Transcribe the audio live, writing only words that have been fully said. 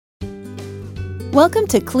Welcome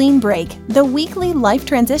to Clean Break, the weekly life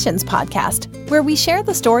transitions podcast, where we share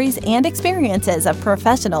the stories and experiences of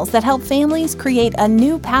professionals that help families create a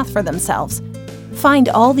new path for themselves. Find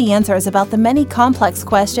all the answers about the many complex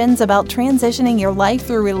questions about transitioning your life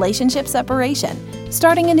through relationship separation,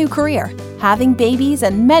 starting a new career, having babies,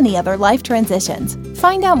 and many other life transitions.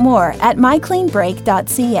 Find out more at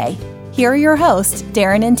mycleanbreak.ca. Here are your hosts,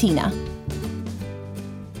 Darren and Tina.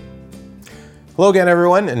 Hello again,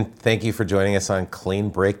 everyone, and thank you for joining us on Clean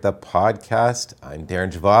Break, the podcast. I'm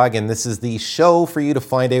Darren Javog, and this is the show for you to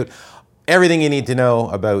find out everything you need to know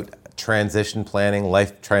about transition planning,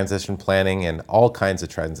 life transition planning, and all kinds of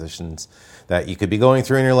transitions that you could be going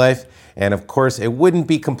through in your life. And of course, it wouldn't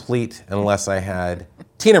be complete unless I had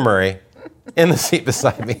Tina Murray in the seat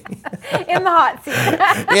beside me. In the hot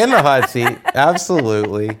seat. In the hot seat,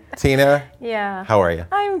 absolutely. Tina, Yeah. how are you?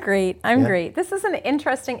 I'm great. I'm great. This is an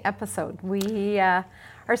interesting episode. We are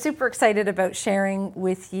super excited about sharing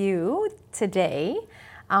with you today.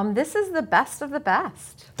 This is the best of the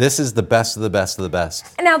best. This is the best of the best of the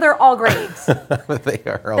best. Now, they're all great. They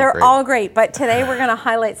are all They're great. all great. But today we're going to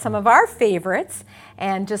highlight some of our favorites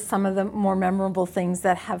and just some of the more memorable things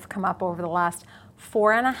that have come up over the last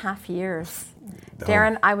 4.5 years.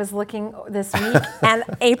 Darren, I was looking this week, and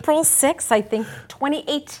April 6th, I think,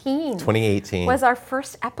 2018 was our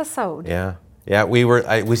first episode. Yeah.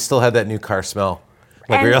 We still had that new car smell.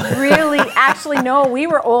 And actually, no, we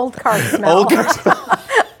were old car smell. Old car smell.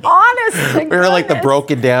 Honest to We were like the goodness.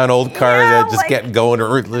 broken down old car Yeah, that just like- getting going,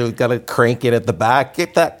 or we got to crank it at the back,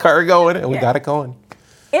 get that car going, and we got it going.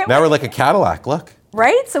 Now we're like a Cadillac. Look,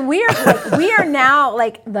 Right? So we are now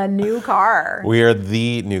like the new car. we are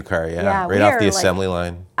the new car. Yeah, right we off are the like- assembly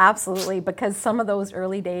line. Absolutely, because some of those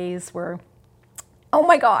early days were, oh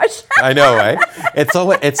my gosh. I know, right?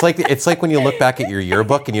 It's like when you look back at your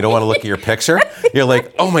yearbook and you don't want to look at your picture. You're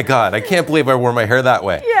like, oh my God, I can't believe I wore my hair that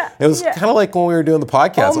way. Yeah, It was yeah. kind of like when we were doing the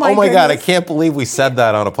podcast. Oh my God, I goodness. can't believe we said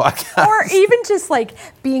that on a podcast. Or even just like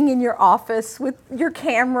being in your office with your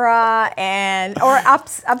camera or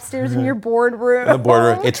upstairs in your boardroom. The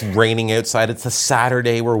border. It's raining outside. It's a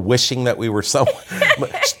Saturday. We're wishing that we were somewhere.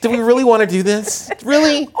 Do we really want to do this?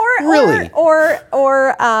 Really?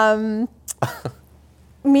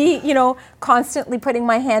 Me, constantly putting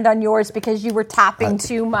my hand on yours because you were tapping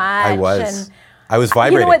too much. I was. And I was you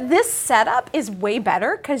vibrating. know what? This setup is way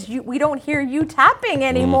better because we don't hear you tapping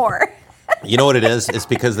anymore. You know what it is? It's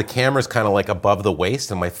because the camera's kind of like above the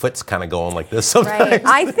waist and my foot's kind of going like this sometimes. Right.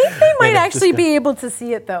 I think they might And it actually just- be able to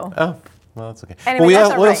see it though. Oh, well, that's okay. Anyway, Well, we that's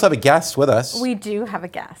all also right. have a guest with us. We do have a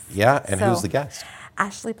guest. Yeah, and So, who's the guest?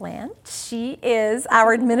 Ashley Bland. She is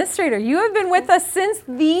our administrator. You have been with us since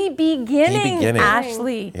the beginning,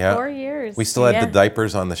 Ashley. Yeah. 4 years. We still had Yeah. the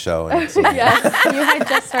diapers on the show. And so, Yes, you had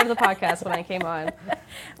just started the podcast when I came on.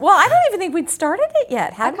 Well, I don't even think we'd started it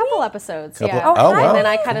yet. A Had couple episodes, Couple- yeah. Oh, wow. And then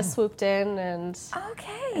I kind of swooped in and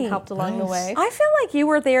Okay. helped along the way. I feel like you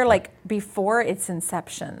were there like before its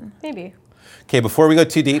inception. Maybe. Okay, before we go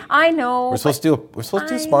too deep, I know. we're supposed to do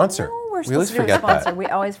a sponsor. I know we're We supposed always to do a forget sponsor. that. We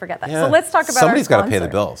always forget that. Yeah. So let's talk about Somebody's our got to pay the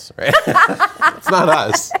sponsor. bills, right? It's not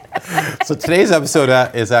us. So today's episode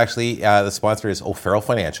is actually, the sponsor is O'Farrell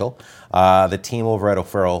Financial. The team over at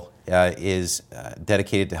O'Farrell is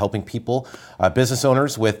dedicated to helping people, business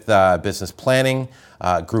owners with business planning,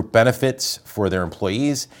 group benefits for their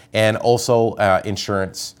employees, and also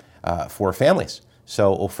insurance for families.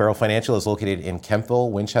 So O'Farrell Financial is located in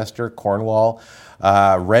Kempville, Winchester, Cornwall,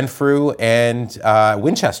 Renfrew, and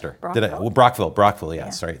Winchester. Brockville, yeah.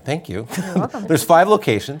 Sorry. Thank you. You're welcome. There's 5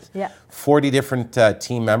 locations, Yeah. 40 different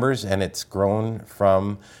team members, and it's grown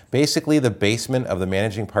from basically the basement of the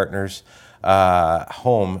managing partner's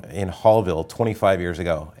home in Hallville 25 years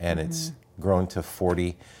ago, and it's grown to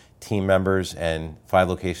 40 team members and 5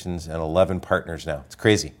 locations and 11 partners now. It's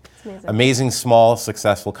crazy. Amazing, small,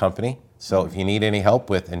 successful company. So if you need any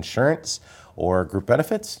help with insurance or group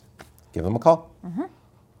benefits, give them a call. All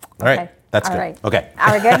right. Okay. That's All good. right. Okay.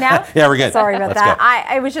 Are we good now? Yeah, we're good. Sorry about Let's that. go.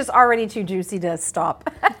 I was just already too juicy to stop.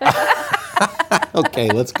 Okay,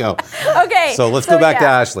 let's go. Okay. So let's go back to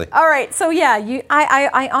Ashley. All right. So yeah,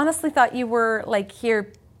 I honestly thought you were like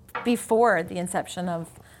here before the inception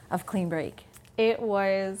of Clean Break. It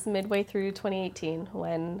was midway through 2018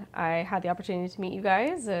 when I had the opportunity to meet you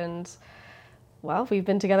guys, and well, we've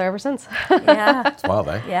been together ever since. Yeah. It's wild,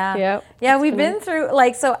 eh? Yeah. Yep. Yeah, we've been through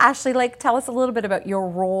so Ashley, tell us a little bit about your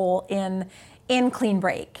role in Clean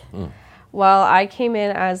Break. Well, I came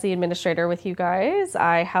in as the administrator with you guys.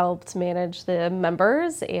 I helped manage the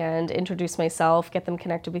members and introduce myself, get them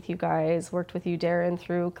connected with you guys, worked with you, Darren,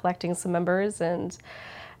 through collecting some members, and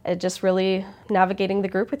just really navigating the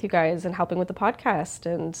group with you guys and helping with the podcast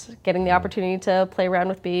and getting the opportunity to play around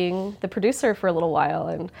with being the producer for a little while.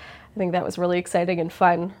 And I think that was really exciting and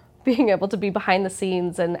fun, being able to be behind the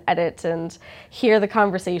scenes and edit and hear the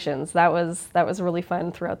conversations. That was really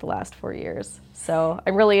fun throughout the last 4 years. So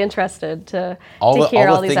I'm really interested to hear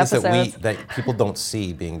all these things episodes. that people don't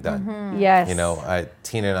see being done. Yes. You know,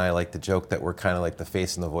 Tina and I like to joke that we're kind of like the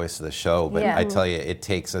face and the voice of the show, but Yeah. I tell you, it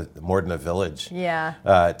takes more than a village Yeah.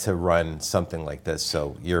 to run something like this.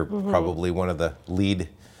 So you're probably one of the lead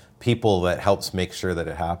people that helps make sure that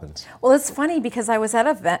it happens. Well, it's funny because I was at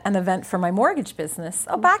an event for my mortgage business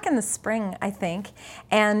back in the spring, I think,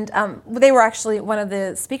 and they were actually, one of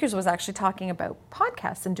the speakers was actually talking about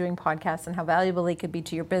podcasts and doing podcasts and how valuable they could be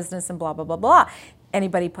to your business and blah, blah, blah, blah.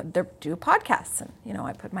 Anybody do podcasts? And, you know,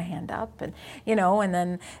 I put my hand up and, you know, and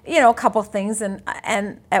then, you know, a couple things. And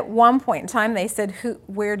at one point in time, they said,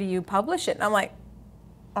 where do you publish it? And I'm like,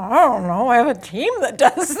 I don't know. I have a team that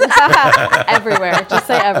does that. Everywhere. Just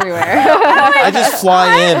say everywhere. I just fly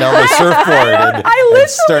in on my surfboard and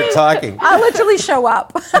start talking. I literally show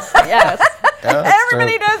up. Yes. Yeah,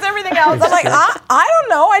 Everybody does everything else. I'm like, I don't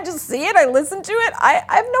know. I just see it. I listen to it. I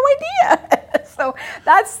have no idea. So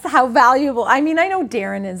that's how valuable. I mean, I know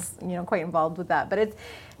Darren is, you know, quite involved with that, but it's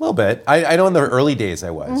A little bit. I know in the early days I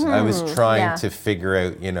was. I was trying to figure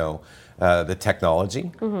out, you know, the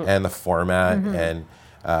technology and the format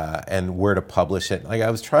and where to publish it. Like I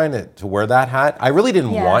was trying to wear that hat. I really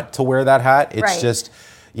didn't want to wear that hat. It's just,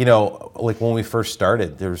 you know, like when we first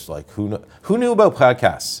started, there was like who knew about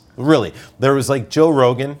podcasts? Really, there was like Joe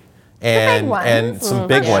Rogan and some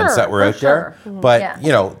big ones that were out there. But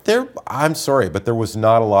you know, I'm sorry, but there was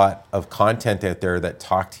not a lot of content out there that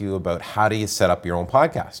talked to you about how do you set up your own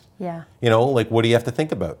podcast. Yeah. You know, like what do you have to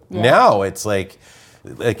think about? Now it's like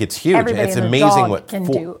it's huge. Everybody it's and their amazing dog what can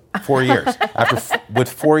do. 4 years. With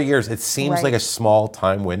 4 years, it seems like a small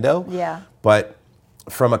time window. Yeah. But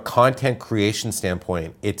from a content creation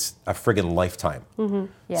standpoint, it's a friggin' lifetime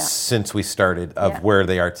since we started of where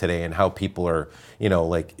they are today and how people are, you know,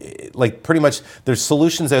 like pretty much there's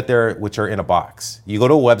solutions out there which are in a box. You go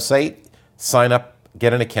to a website, sign up,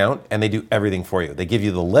 get an account, and they do everything for you. They give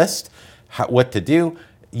you the list, what to do.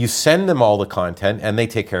 You send them all the content, and they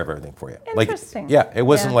take care of everything for you. Interesting. It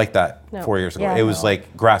wasn't like that 4 years ago. Yeah. It was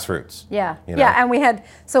like grassroots. Yeah. You know? Yeah. And we had,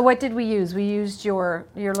 so what did we use? We used your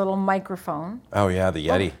little microphone. Oh yeah, the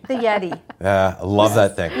Yeti. The Yeti. Yeah, I love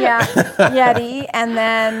that thing. Yeah. Yeti. And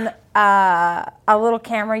then a little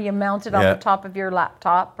camera you mounted on the top of your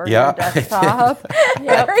laptop or your desktop.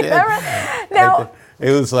 Remember? Now,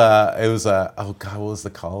 it was oh God, what was the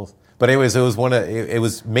call? But anyways, it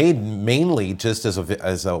was made mainly just as a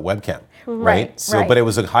webcam, right? So, but it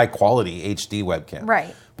was a high quality HD webcam,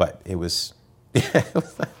 right? But it was, oh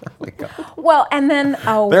my God. Well, and then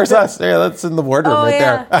there's us. Yeah, that's in the boardroom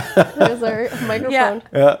there. There's our microphone.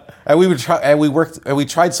 Yeah, and we would try, and we worked, and we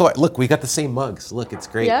tried so. Look, we got the same mugs. Look, it's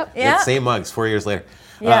great. Yep. Yeah. Same mugs. 4 years later.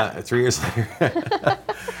 3 years later.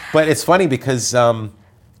 But it's funny because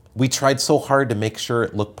we tried so hard to make sure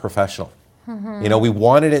it looked professional. You know, we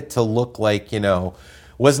wanted it to look like, you know,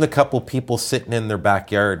 wasn't a couple people sitting in their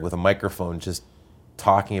backyard with a microphone just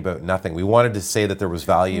talking about nothing. We wanted to say that there was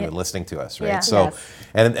value in listening to us, right? Yeah. So,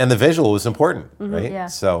 and the visual was important, right? Yeah.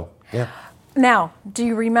 So, yeah. Now, do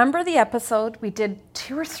you remember the episode? We did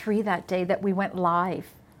 2 or 3 that day that we went live.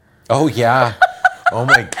 Oh, yeah. Oh,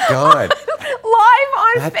 my God. Live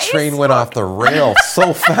on That Facebook. train went off the rail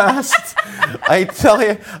so fast. I tell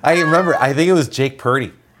you, I remember, I think it was Jake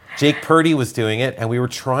Purdy. Jake Purdy was doing it, and we were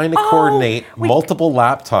trying to coordinate multiple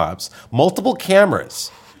laptops, multiple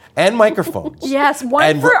cameras, and microphones. Yes,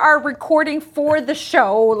 one for our recording for the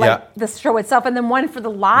show, the show itself, and then one for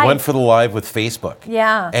the live. One for the live with Facebook.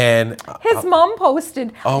 Yeah. And his mom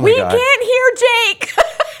posted, oh my "We God. can't hear Jake."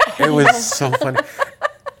 It was so funny.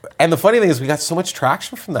 And the funny thing is we got so much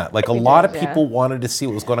traction from that. Like a lot of people wanted to see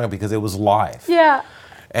what was going on because it was live. Yeah.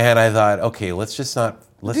 And I thought, okay, let's just not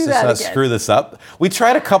again. screw this up. We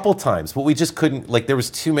tried a couple times, but we just couldn't. Like there was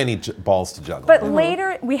too many balls to juggle. But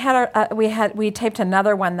later we had we taped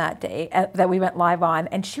another one that day that we went live on,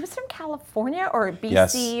 and she was from California or BC.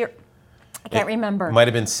 Yes. I can't remember. It might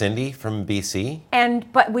have been Cindy from BC.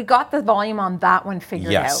 But we got the volume on that one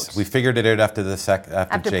figured out. Yes, we figured it out after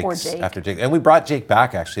poor Jake. After Jake, and we brought Jake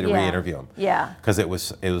back actually to re-interview him. Yeah. Because it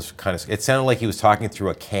was kind of, it sounded like he was talking through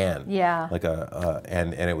a can. Yeah. Like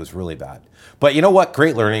and it was really bad. But you know what?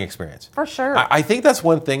 Great learning experience. For sure. I think that's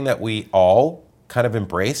one thing that we all kind of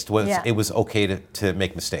embraced was it was okay to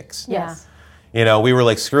make mistakes. Yes. You know, we were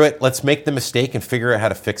like, screw it, let's make the mistake and figure out how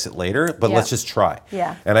to fix it later, but let's just try.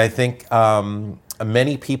 Yeah. And I think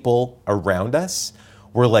many people around us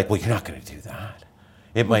were like, well, you're not going to do that.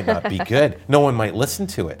 It might not be good. No one might listen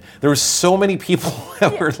to it. There were so many people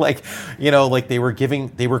that were like, like they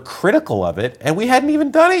were critical of it, and we hadn't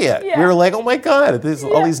even done it yet. Yeah. We were like, oh my God, there's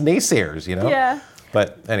all these naysayers, Yeah.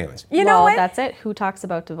 But anyways. You know what? That's it. Who talks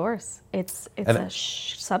about divorce? It's a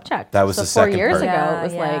subject. That was so the second 4 years part. ago, Yeah, it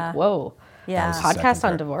was yeah. like, whoa. Yeah. was the Podcast second on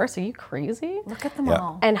part. divorce? Are you crazy? Look at them Yeah.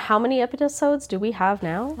 all. And how many episodes do we have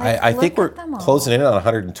now? I think we're Look at them all. closing in on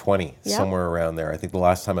 120, Yep. somewhere around there. I think the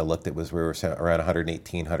last time I looked, we were around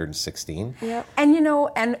 118, 116. Yep.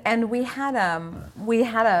 And and we had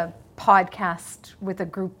a podcast with a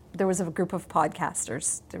group. There was a group of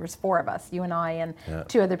podcasters. There was 4 of us, you and I, and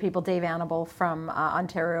 2 other people. Dave Annable from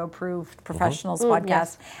Ontario Approved Professionals podcast,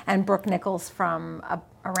 yes. and Brooke Nichols from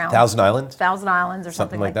around Thousand Islands? Thousand Islands, or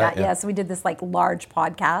something like that. yeah. Yeah. So we did this like large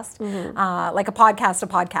podcast, like a podcast of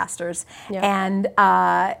podcasters, Yeah. and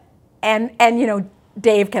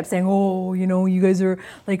Dave kept saying, oh, you guys are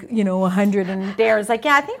like, 100. And Darren's like,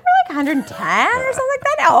 yeah, I think we're like 110 or something like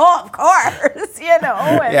that. Oh, of course, and-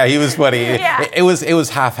 Yeah, he was funny. Yeah. It was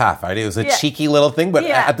half-half, right? It was a Yeah. cheeky little thing, but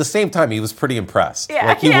Yeah. at the same time, he was pretty impressed. Yeah.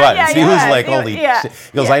 Like he Yeah, was. yeah, he he was was. like, He holy was- shit.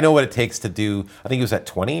 He goes, yeah. I know what it takes to do, I think he was at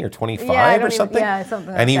 20 or 25 Yeah, I don't or even- something. yeah,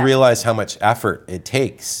 something like and he that. realized how much effort it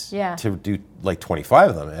takes Yeah. to do like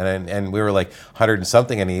 25 of them. And we were like 100 and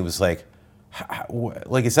something, and he was like,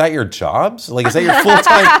 like, is that your jobs? Like, is that your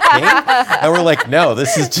full-time thing? And we're like, no,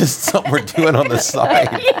 this is just something we're doing on the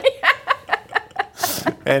side.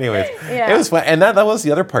 Anyways, Yeah. it was fun. And that was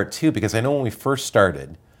the other part too, because I know when we first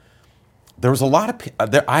started, there was a lot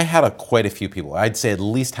of I had quite a few people. I'd say at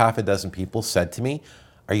least half a dozen people said to me,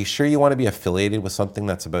 are you sure you want to be affiliated with something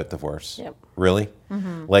that's about divorce? Yep. Really?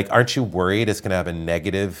 Like, aren't you worried it's going to have a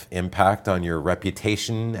negative impact on your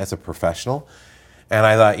reputation as a professional? And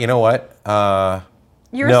I thought, you know what?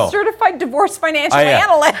 You're No. a certified divorce financial I am.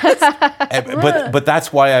 analyst. But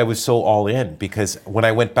that's why I was so all in, because when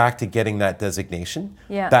I went back to getting that designation,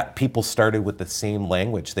 Yeah. that people started with the same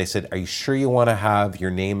language. They said, are you sure you want to have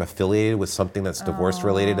your name affiliated with something that's divorce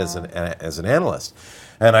related as an analyst?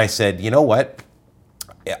 And I said, you know what?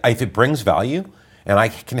 If it brings value and I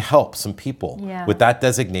can help some people Yeah. with that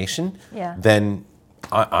designation, Yeah. then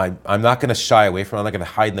I'm not going to shy away from it. I'm not going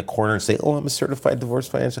to hide in the corner and say, oh, I'm a certified divorce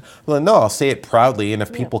financial. Well, no, I'll say it proudly. And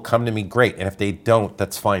if people come to me, great. And if they don't,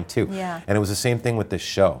 that's fine too. Yeah. And it was the same thing with this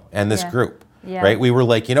show and this Yeah. group, Yeah. right? We were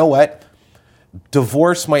like, you know what?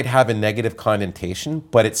 Divorce might have a negative connotation,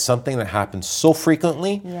 but it's something that happens so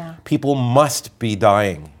frequently. Yeah. People must be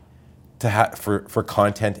dying for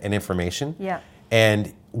content and information. Yeah.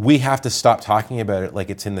 And we have to stop talking about it like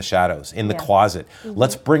it's in the shadows, in the Yeah. closet.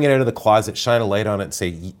 Let's bring it out of the closet, shine a light on it, and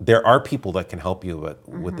say there are people that can help you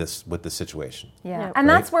with this situation. Yeah, Yeah. and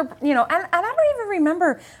Right? that's where, and I don't even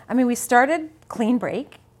remember. I mean, we started Clean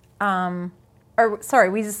Break, we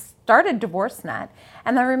started DivorceNet,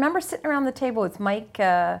 and I remember sitting around the table with Mike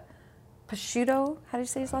Pasciuto. How do you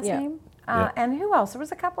say his last Yeah. name? Yeah. And who else? There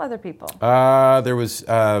was a couple other people. There was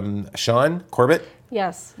Sean Corbett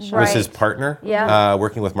Yes. Right. was his partner, Yeah.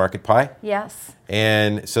 working with Market Pie. Yes.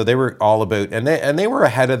 And so they were all about, and they were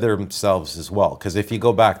ahead of themselves as well. Because if you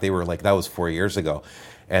go back, they were like, that was 4 years ago.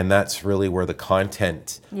 And that's really where the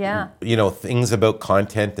content, Yeah. things about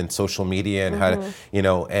content and social media and how to,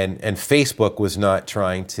 and Facebook was not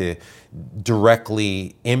trying to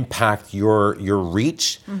directly impact your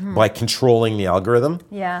reach by controlling the algorithm.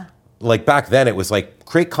 Yeah. Like back then it was like,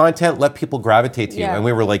 create content, let people gravitate to you. Yeah. And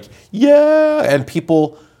we were like, yeah. And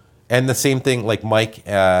people, and the same thing, like Mike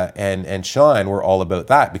and Sean were all about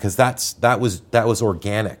that, because that was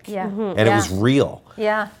organic. Yeah. And it was real.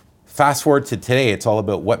 Yeah. Fast forward to today, it's all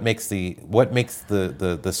about what makes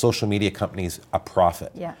the social media companies a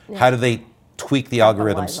profit. Yeah. How do they tweak the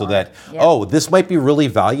algorithm so on it. that, Yeah. this might be really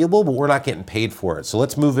valuable, but we're not getting paid for it. So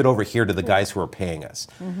let's move it over here to the guys who are paying us.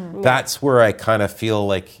 That's where I kind of feel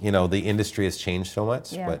like, the industry has changed so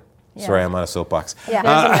much. Yeah. But Yeah. sorry, I'm on a soapbox. Yeah.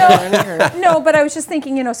 There's a learning curve. No, but I was just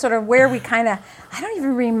thinking, sort of where we kind of, I don't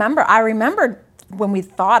even remember. I remembered when we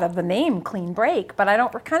thought of the name Clean Break, but I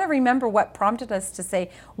don't kind of remember what prompted us to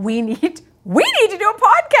say, we need to do a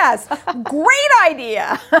podcast. Great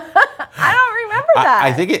idea. I don't remember that.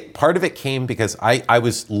 I think part of it came because I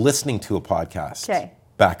was listening to a podcast Okay.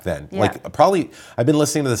 back then. Yeah. Like probably I've been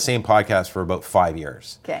listening to the same podcast for about 5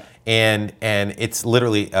 years. Okay. And it's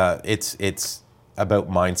literally it's about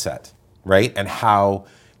mindset, right? And how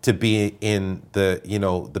to be in the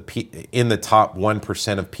in the top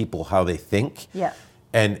 1% of people, how they think. Yeah.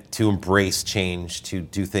 And to embrace change, to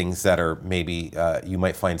do things that are maybe you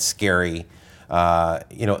might find scary.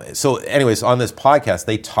 So anyways, on this podcast,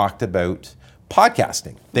 they talked about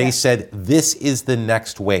podcasting. They said, this is the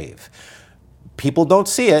next wave. people don't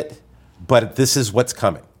see it, but this is what's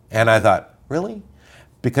coming. And I thought, really?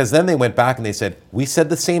 Because then they went back and they said, we said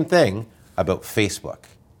the same thing about Facebook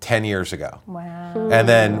 10 years ago. Wow. And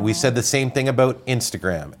then we said the same thing about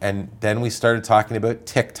Instagram. And then we started talking about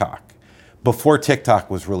TikTok. Before TikTok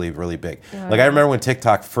was really, really big. Like I remember when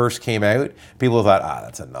TikTok first came out, people thought,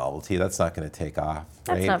 that's a novelty. That's not going to take off.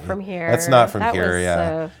 That's right? not from here. That's not from That here, was,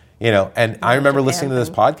 yeah. You know, and I remember Japan listening to this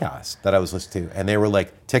thing. podcast that I was listening to, and they were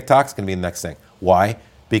like, TikTok's going to be the next thing. Why?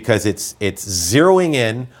 Because it's zeroing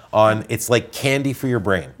in on, it's like candy for your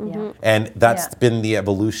brain. And that's been the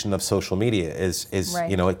evolution of social media is Right.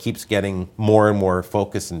 you know, it keeps getting more and more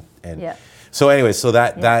focused and Yeah. so anyway, so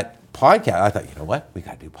that podcast, I thought, you know what? We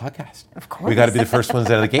got to do a podcast. Of course. We got to be the first ones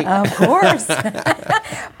out of the gate. Of course.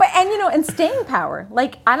 But, and you know, and staying power.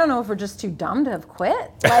 Like, I don't know if we're just too dumb to have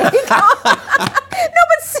quit. Like, no,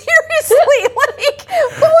 but seriously, like,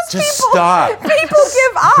 most Just people, stop. people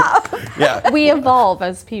give up. Yeah. We evolve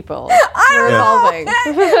as people. I We're know. evolving.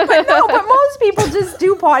 but most people just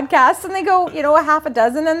do podcasts and they go, you know, a half a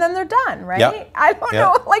dozen and then they're done, right? Yep. I don't Yep.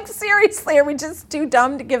 know. Like, seriously, are we just too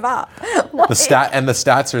dumb to give up? The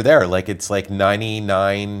stats are there. Like it's like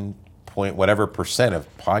 99 point whatever percent of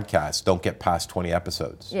podcasts don't get past 20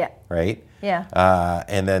 episodes. Yeah. Right? Yeah.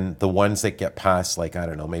 And then the ones that get past like, I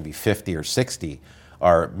don't know, maybe 50 or 60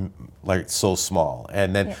 are like so small.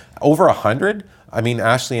 And then over 100, I mean,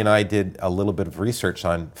 Ashley and I did a little bit of research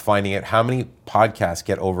on finding out how many podcasts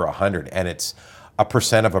get over 100, and it's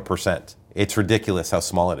 1% of 1%. It's ridiculous how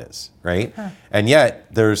small it is, right? And yet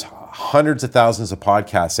there's hundreds of thousands of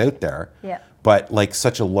podcasts out there, but like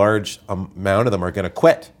such a large amount of them are going to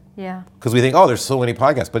quit. Yeah. Because we think, oh, there's so many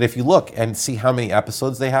podcasts. But if you look and see how many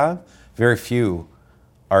episodes they have, very few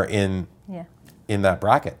are in that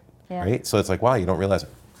bracket, right? So it's like, wow, you don't realize it.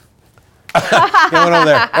 Get one over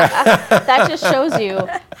there. That just shows you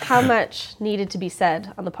how much needed to be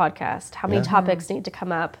said on the podcast, how many topics need to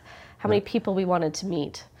come up, how many people we wanted to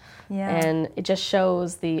meet. Yeah. And it just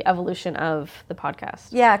shows the evolution of the podcast.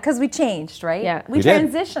 Yeah, because we changed, right? Yeah. We We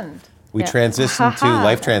did. transitioned. We transitioned to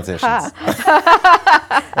life transitions.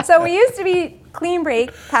 So we used to be Clean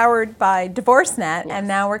Break, powered by DivorceNet, and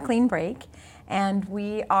now we're Clean Break, and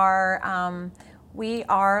we are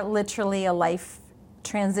literally a life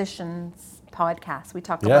transitions podcast. We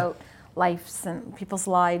talk about lives and people's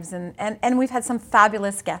lives, and we've had some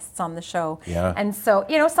fabulous guests on the show. Yeah. And so,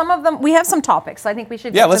 you know, some of them, we have some topics. So I think we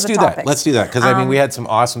should Yeah, get let's to the do topics. that. Let's do that. Because I mean, we had some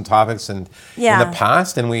awesome topics in the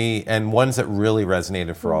past, and ones that really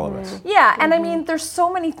resonated for all of us. Yeah, and I mean, there's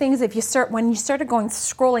so many things. If you start when you started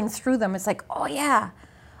scrolling through them, it's like, oh yeah.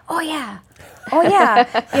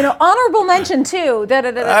 You know, honorable mention too.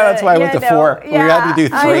 That's why I went to 4. We had to do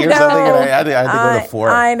 3 or something, and I had to go to 4.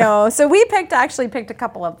 I know. So we actually picked a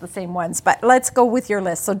couple of the same ones, but let's go with your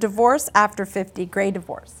list. So Divorce After 50, Grey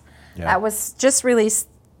Divorce. Yeah. That was just released.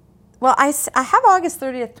 Well, I have August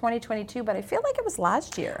 30th, 2022, but I feel like it was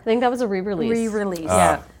last year. I think that was a re-release. Re-release.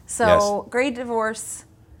 So Grey Divorce.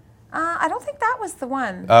 I don't think that was the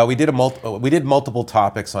one. We did multiple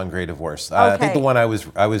topics on Grey Divorce. I think the one I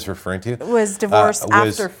was referring to was Divorce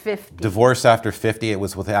After 50. Divorce After 50. It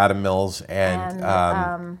was with Adam Mills and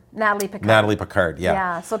Natalie Picard. Natalie Picard. Yeah.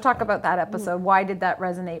 Yeah. So talk about that episode. Why did that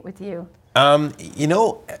resonate with you? You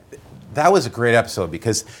know, that was a great episode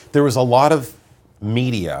because there was a lot of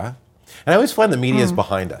media, and I always find the media is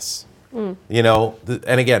behind us. You know,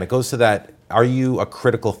 and again, it goes to that: are you a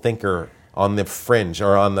critical thinker on the fringe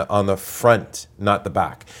or on the front, not the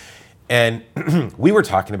back? And we were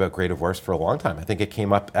talking about Grey Divorce for a long time. I think it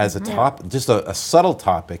came up as just a subtle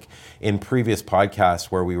topic in previous podcasts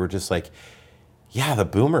where we were just like, yeah, the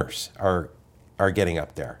boomers are getting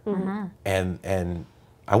up there, and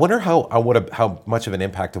I wonder how much of an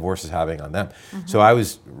impact divorce is having on them. So I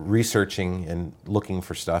was researching and looking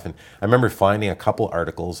for stuff, and I remember finding a couple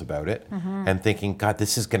articles about it and thinking, God,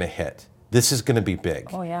 this is going to hit. This is going to be big.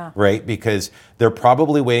 Oh, yeah. Right? Because they're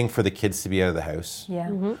probably waiting for the kids to be out of the house. Yeah.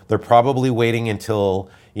 They're probably waiting until,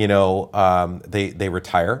 you know, they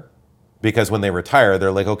retire. Because when they retire,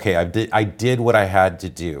 they're like, okay, I did what I had to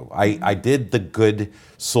do. I did the good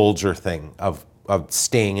soldier thing of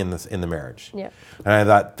staying in the marriage. Yeah. And I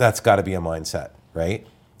thought, that's got to be a mindset, right?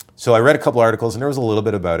 So I read a couple articles, and there was a little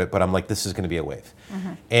bit about it, but I'm like, this is going to be a wave.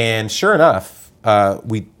 And sure enough,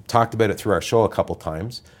 we talked about it through our show a couple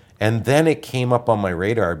times. And then it came up on my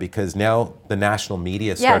radar because now the national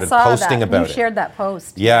media started posting about it. You shared that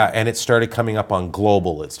post. Yeah, and it started coming up on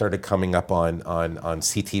Global. It started coming up on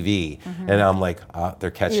CTV. And I'm like,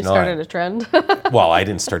 they're catching on. You started a trend. Well, I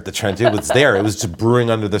didn't start the trend. It was there. It was just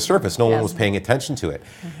brewing under the surface. No one was paying attention to it.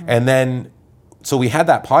 And then, so we had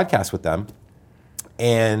that podcast with them.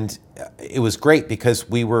 And it was great because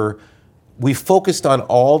we focused on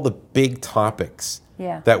all the big topics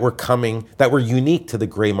Yeah. that were unique to the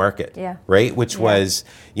gray market, Yeah. right? Which was,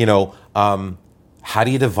 how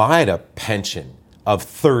do you divide a pension of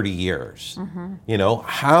 30 years?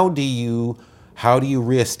 How do you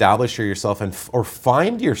reestablish yourself or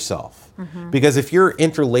find yourself? Because if you're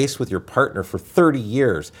interlaced with your partner for 30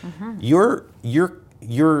 years, your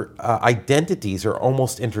identities are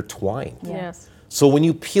almost intertwined. Yes. So when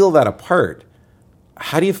you peel that apart,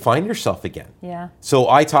 how do you find yourself again? Yeah. So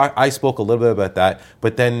I spoke a little bit about that,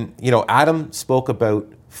 but then, Adam spoke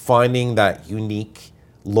about finding that unique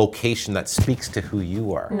location that speaks to who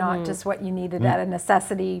you are. Not just what you needed at a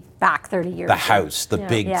necessity back 30 years The ago. house, the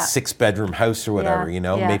big Yeah. 6-bedroom house or whatever,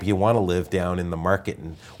 Yeah. maybe you want to live down in the market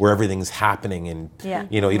and where everything's happening and, Yeah.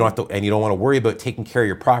 you don't have to, and you don't want to worry about taking care of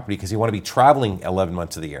your property because you want to be traveling 11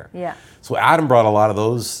 months of the year. Yeah. So Adam brought a lot of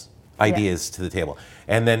those ideas to the table.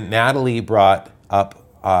 And then Natalie brought up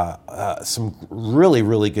some really,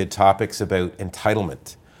 really good topics about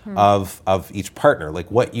entitlement of each partner, like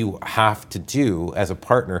what you have to do as a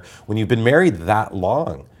partner when you've been married that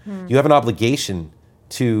long. You have an obligation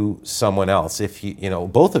to someone else. If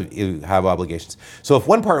both of you have obligations. So if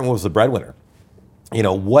one partner was the breadwinner,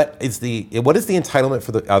 what is the entitlement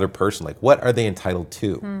for the other person? Like, what are they entitled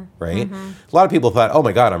to, right? A lot of people thought, oh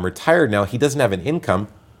my God, I'm retired now. He doesn't have an income.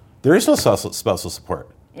 There is no spousal support.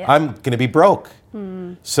 Yeah. I'm going to be broke.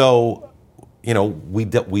 So,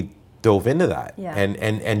 we dove into that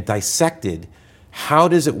and dissected how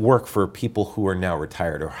does it work for people who are now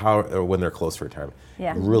retired or when they're close to retirement.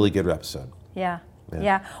 Yeah. A really good episode. Yeah.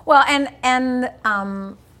 Well, and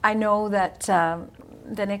I know that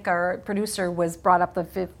Danik, our producer, was brought up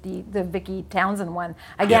the Vicky Townsend one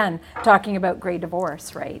again, talking about gray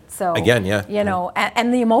divorce, right? So again, yeah,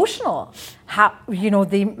 and the emotional, how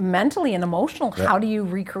the mentally and emotional. How do you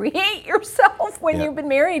recreate yourself when you've been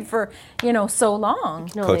married for so long?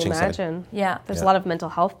 I can Coaching only imagine. side. Yeah. There's a lot of mental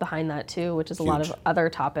health behind that too, which is a lot Huge. of other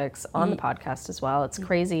topics on the podcast as well. It's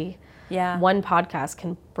crazy. Yeah. One podcast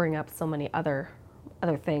can bring up so many other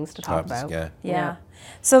things to talk about. Yeah.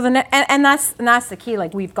 So and that's the key.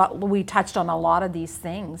 Like we touched on a lot of these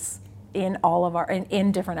things in all of our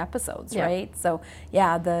in different episodes, right? So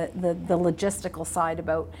the logistical side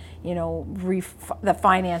about the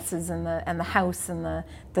finances and the house and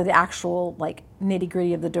the actual like nitty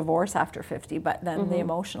gritty of the divorce after 50, but then the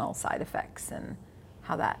emotional side effects and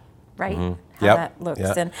how that. Right, how that looks,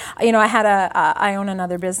 and I own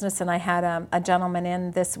another business, and I had a gentleman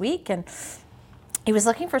in this week, and he was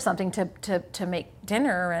looking for something to make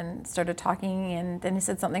dinner, and started talking, and then he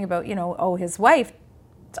said something about his wife,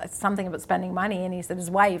 something about spending money, and he said his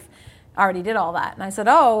wife already did all that, and I said,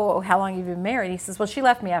 oh, how long have you been married? He says, well, she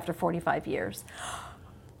left me after 45 years.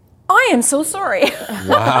 I am so sorry.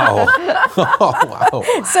 Wow. Oh,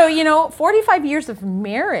 wow. So 45 years of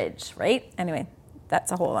marriage, right? Anyway. That's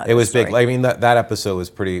a whole lot. It was story. big. I mean, that episode was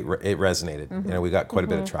it resonated. We got quite a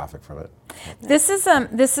bit of traffic from it. This is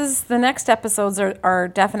the next episodes are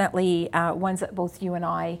definitely ones that both you and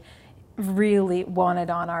I really wanted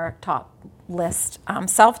on our top list.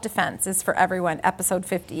 Self-defense is for everyone, episode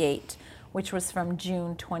 58, which was from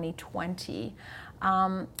June 2020.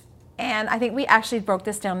 And I think we actually broke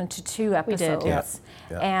this down into 2 episodes. We did.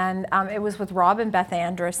 Yeah. And it was with Rob and Beth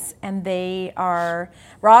Andrus, and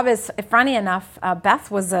Rob is, funny enough, Beth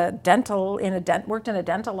was worked in a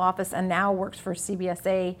dental office and now works for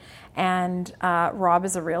CBSA, and Rob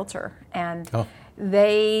is a realtor. And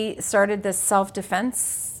they started this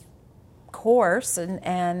self-defense course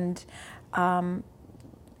and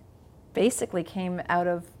basically came out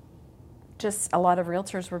of just a lot of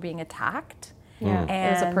realtors were being attacked. Yeah, And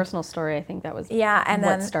it was a personal story. I think that was and what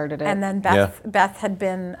then started it. And then Beth had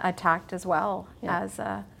been attacked as well as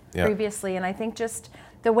Yeah. previously, and I think just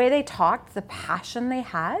the way they talked, the passion they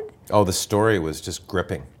had. Oh, the story was just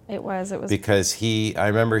gripping. It was Because I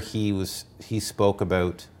remember he spoke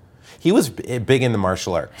about, he was big in the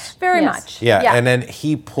martial arts. Very Yes. much. Yeah, and then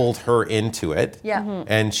he pulled her into it. Yeah.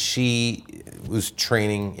 And she was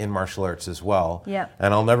training in martial arts as well. Yeah.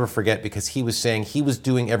 And I'll never forget because he was saying he was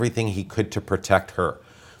doing everything he could to protect her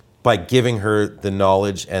by giving her the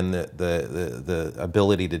knowledge and the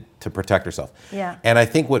ability to protect herself. Yeah. And I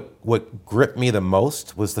think what gripped me the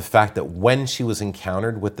most was the fact that when she was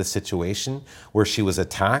encountered with the situation where she was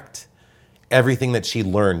attacked, everything that she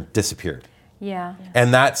learned disappeared. Yeah.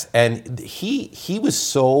 And he was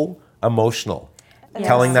so emotional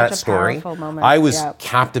telling Such that a story. powerful moment. I was Yeah.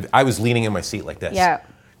 captive. I was leaning in my seat like this. Yeah.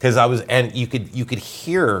 Because and you could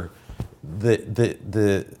hear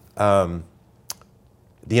the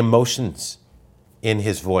emotions in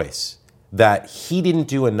his voice that he didn't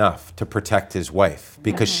do enough to protect his wife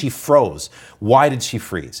because she froze. Why did she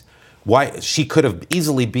freeze? Why she could have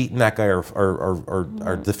easily beaten that guy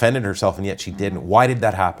or defended herself, and yet she didn't. Why did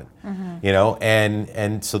that happen? You know,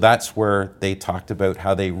 and so that's where they talked about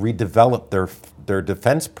how they redeveloped their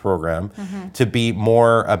defense program to be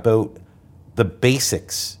more about the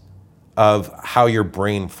basics of how your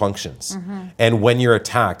brain functions, and when you're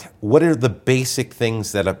attacked, what are the basic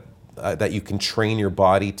things that you can train your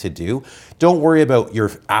body to do. Don't worry about your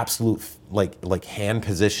absolute like hand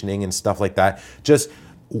positioning and stuff like that. Just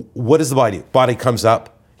what does the body do? Body comes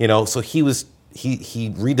up, you know. So he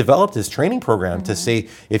redeveloped his training program to say,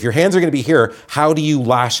 if your hands are going to be here, how do you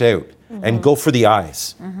lash out and go for the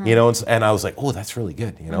eyes, you know? And I was like, oh, that's really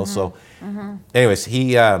good, you know. So, anyways,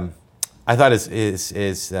 I thought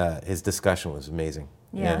his discussion was amazing.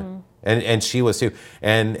 Yeah. And she was too.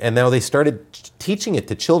 And now they started teaching it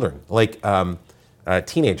to children, like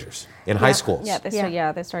teenagers in high schools. Yeah,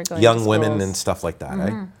 they started going young to women schools. and stuff like that.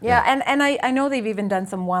 Right? Yeah, and I know they've even done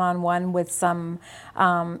some one-on-one with some,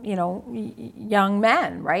 young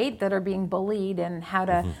men, right, that are being bullied, and how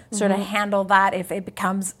to sort of handle that if it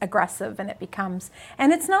becomes aggressive and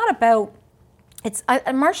it's not about. It's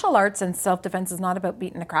martial arts and self-defense is not about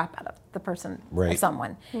beating the crap out of the person or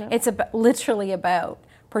someone. No. It's literally about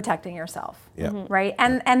protecting yourself, right?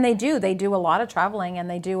 And they do a lot of traveling, and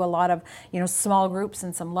they do a lot of small groups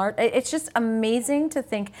and some large. It's just amazing to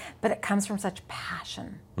think, but it comes from such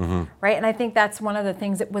passion, right? And I think that's one of the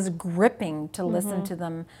things that was gripping to listen to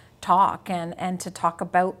them talk and to talk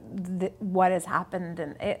about what has happened,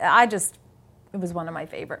 and it was one of my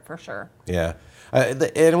favorite for sure. Yeah,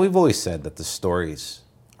 and we've always said that the stories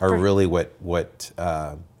are really what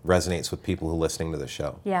resonates with people who are listening to the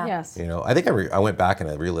show. Yeah. Yes. You know, I think I went back and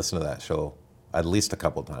I re-listened to that show at least a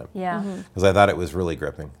couple of times. Yeah. Because I thought it was really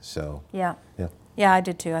gripping. So. Yeah. Yeah, I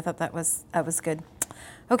did too. I thought that was good.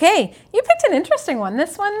 Okay, you picked an interesting one.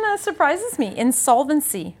 This one surprises me.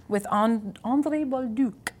 Insolvency with André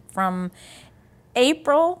Bolduc from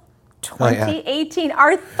April 2018,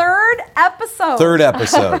 our third episode.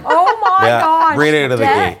 Oh my gosh. Right out of the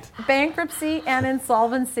gate. Bankruptcy and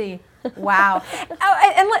insolvency. Wow.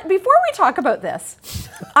 And before we talk about this,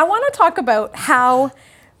 I want to talk about how,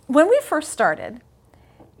 when we first started,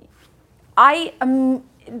 I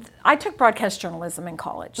took broadcast journalism in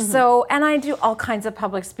college. So, and I do all kinds of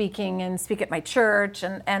public speaking and speak at my church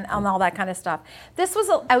and all that kind of stuff. This was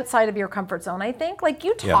outside of your comfort zone, I think. Like,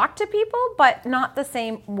 you talk to people, but not the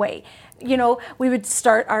same way. You know, we would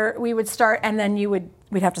start and then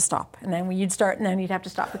we'd have to stop. And then you'd start and then you'd have to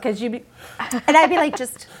stop because and I'd be like,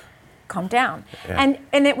 just calm down. Yeah.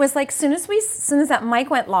 And it was like, soon as that mic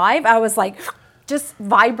went live, I was like, just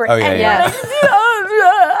vibrate. Oh, yeah.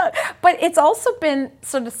 But it's also been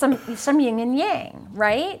sort of some yin and yang,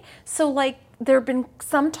 right? So like, there have been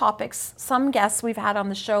some topics, some guests we've had on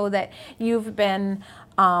the show that you've been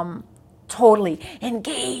totally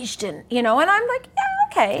engaged in, and I'm like, yeah,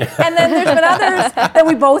 okay. And then there's been others that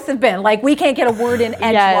we both have been, like, we can't get a word in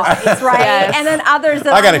edgewise, right? Yes. And then others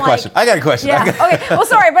that I got a question. Yeah. Okay. Well,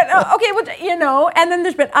 sorry, but okay. Well, and then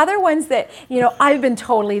there's been other ones that I've been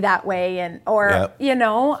totally that way, and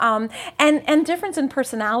difference in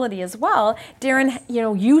personality as well. Darren,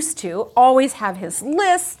 used to always have his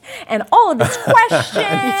list and all of his questions.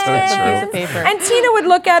 And Tina would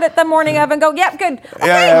look at it the morning of and go, "Yep, good. Okay.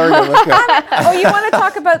 Yeah, we're good. Oh, you want to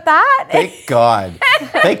talk about that?" Thank God.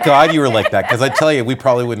 Thank God you were like that, because I tell you, we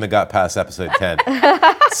probably wouldn't have got past episode 10.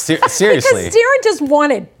 Seriously. Because Darren just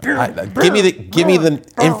wanted. Give me the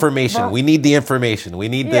information. We need the information. We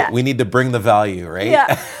need to bring the value, right?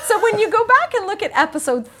 Yeah. So when you go back and look at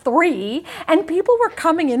episode 3, and people were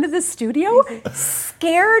coming into the studio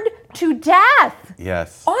scared to death.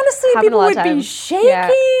 Yes. Honestly, people would be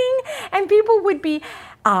shaking, and people would be.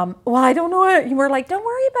 Well, I don't know. You were like, don't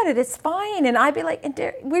worry about it. It's fine. And I'd be like,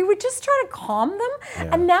 we would just try to calm them. Yeah.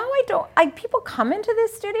 And now people come into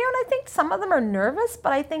this studio, and I think some of them are nervous,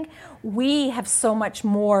 but I think we have so much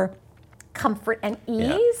more comfort and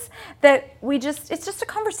ease that it's just a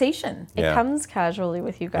conversation. It comes casually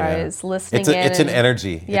with you guys listening It's an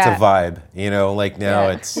energy. It's a vibe. Like now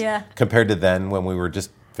it's compared to then when we were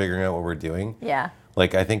just figuring out what we're doing. Yeah.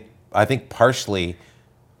 Like I think partially,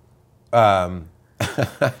 I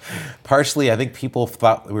think people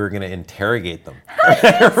thought we were going to interrogate them, right?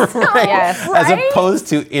 Yes. As opposed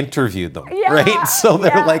to interview them, right? So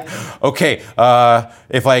they're like, okay,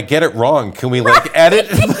 if I get it wrong, can we edit?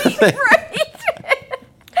 Right.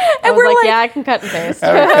 And we're like Yeah, I can cut and paste.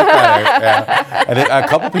 Yeah. And a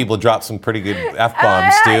couple people dropped some pretty good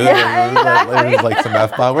F-bombs too. It was like some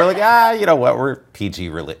F-bomb. We're like, you know what? We're PG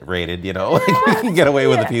rated, you know. Like, we can get away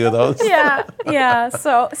with a few of those. Yeah.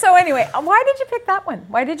 So anyway, why did you pick that one?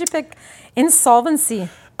 Why did you pick insolvency?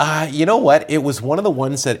 You know what? It was one of the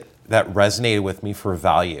ones that resonated with me for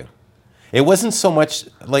value. It wasn't so much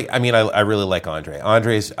like, I mean, I really like Andre.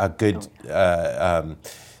 Andre's a good,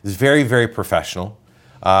 is very, very professional,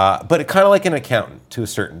 but kind of like an accountant to a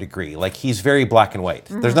certain degree. Like, he's very black and white.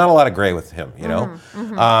 There's not a lot of gray with him, you know?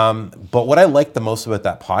 But what I liked the most about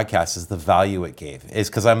that podcast is the value it gave, is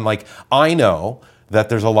because I'm like, I know that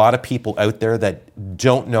there's a lot of people out there that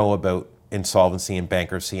don't know about insolvency and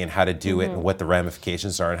bankruptcy and how to do it and what the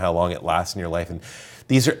ramifications are and how long it lasts in your life. And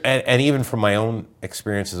these are, and even from my own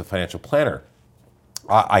experience as a financial planner,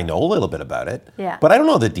 I know a little bit about it, but I don't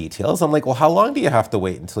know the details. I'm like, well, how long do you have to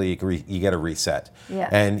wait until you get a reset?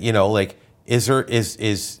 And, you know, like, do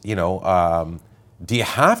you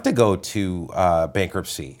have to go to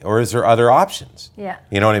bankruptcy, or is there other options? You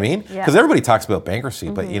know what I mean? Because everybody talks about bankruptcy,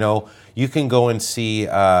 but, you know, you can go and see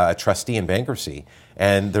a trustee in bankruptcy,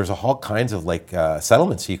 and there's all kinds of like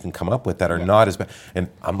settlements you can come up with that are not as bad. And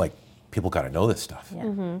I'm like, people got to know this stuff.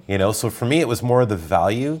 You know, so for me, it was more the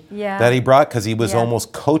value that he brought, because he was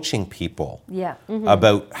almost coaching people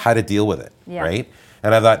about how to deal with it, right?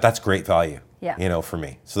 And I thought that's great value, you know, for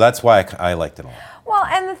me. So that's why I liked it a lot. Well,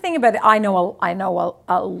 and the thing about it, I know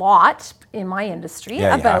a lot in my industry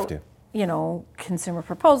about, you know, consumer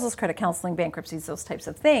proposals, credit counseling, bankruptcies, those types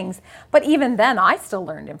of things. But even then, I still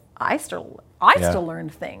learned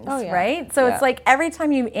things, right? So it's like every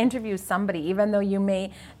time you interview somebody, even though you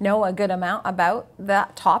may know a good amount about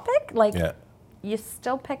that topic, like you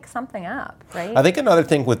still pick something up, right? I think another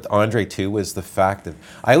thing with Andre too was the fact that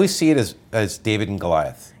I always see it as David and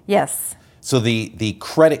Goliath. Yes. So the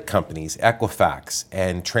credit companies, Equifax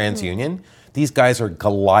and TransUnion, these guys are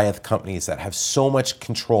Goliath companies that have so much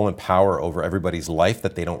control and power over everybody's life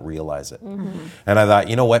that they don't realize it. And I thought,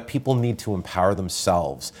 you know what? People need to empower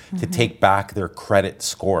themselves to take back their credit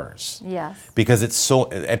scores. Because it's so,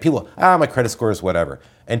 and people, my credit score is whatever.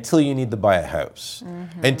 Until you need to buy a house,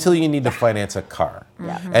 until you need to finance a car.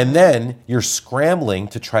 And then you're scrambling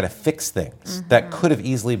to try to fix things that could have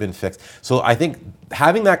easily been fixed. So I think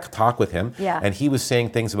having that talk with him, and he was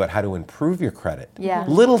saying things about how to improve your credit,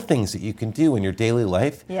 little things that you can do in your daily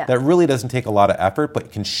life that really doesn't take a lot of effort, but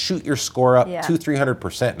can shoot your score up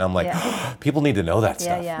 200-300%. And I'm like, people need to know that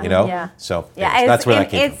stuff, you know? So that's where that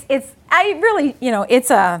came from. I really, you know,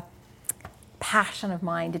 it's a passion of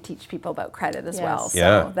mine to teach people about credit as well.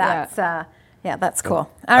 So that's that's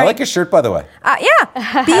cool. I like your shirt, by the way.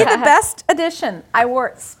 Be the best edition. I wore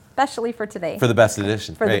it especially for today. For the best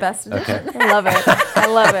edition. For the best edition. Okay. I love it. I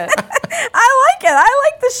love it.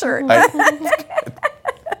 I like the shirt.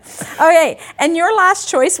 Okay, and your last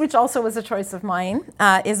choice, which also was a choice of mine,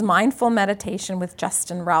 is Mindful Meditation with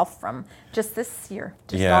Justin Ralph from just this year,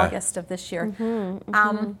 August of this year.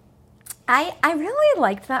 I really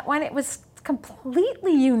liked that one. It was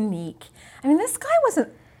completely unique. I mean, this guy was an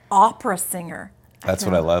opera singer. That's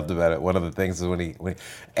what I loved about it. One of the things is when he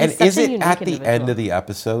and is it at the end of the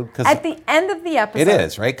episode? At the end of the episode. It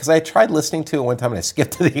is, right? Because I tried listening to it one time and I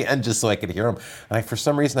skipped to the end just so I could hear him. And for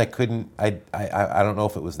some reason I couldn't, I don't know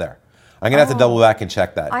if it was there. I'm going to have to double back and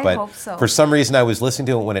check that. I hope so. For some reason I was listening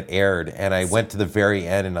to it when it aired, and I went to the very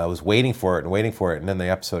end and I was waiting for it, and then the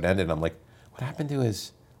episode ended and I'm like, what happened to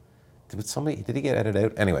his... Did he get edited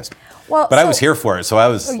out? Anyways. But I was here for it, so I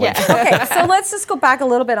was like... Okay, so let's just go back a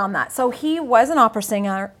little bit on that. So he was an opera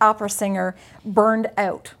singer, burned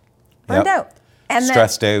out. And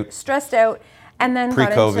stressed out. And then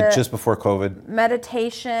pre-COVID, just before COVID.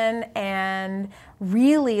 Meditation, and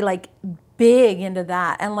really like big into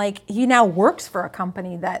that. And like he now works for a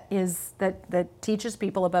company that teaches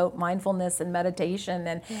people about mindfulness and meditation.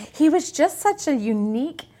 And he was just such a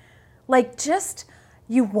unique,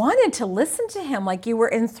 you wanted to listen to him, like you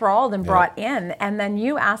were enthralled and brought in. And then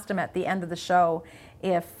you asked him at the end of the show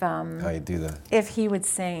if he would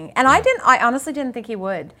sing. And I honestly didn't think he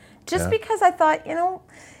would. Just because I thought,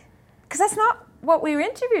 because that's not what we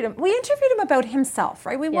interviewed him. We interviewed him about himself,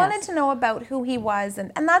 right? We wanted to know about who he was.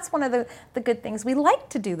 And that's one of the good things. We like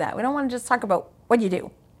to do that. We don't want to just talk about what you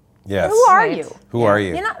do. Yes. Who are you? Who are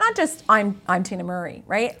you? You're not just I'm Tina Murray,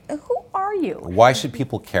 right? Who are you? Why should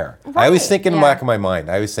people care? Right. I always think in the back of my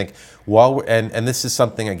mind. I always think, and this is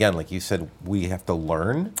something again, like you said, we have to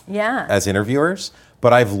learn as interviewers.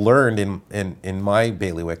 But I've learned in my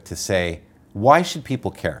bailiwick to say, why should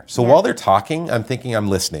people care? So while they're talking, I'm thinking I'm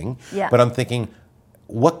listening, but I'm thinking,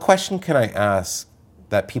 what question can I ask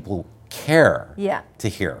that people care Yeah. to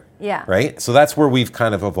hear. Yeah. Right? So that's where we've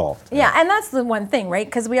kind of evolved. Yeah, and that's the one thing, right?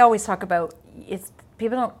 Because we always talk about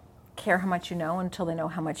people don't care how much you know until they know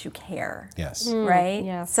how much you care. Yes. Right?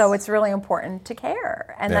 yes. So it's really important to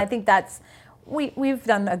care. And Yeah. I think we've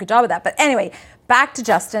done a good job of that. But anyway, back to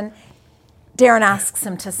Justin. Darren asks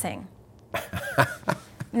him to sing.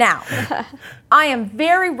 Now, I am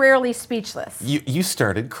very rarely speechless. You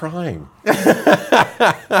started crying.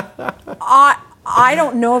 I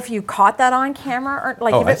don't know if you caught that on camera or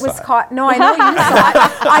like Oh, if I it was saw it. caught. No, I know you saw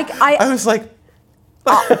it. I was like,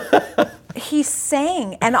 He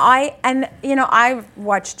sang, and I've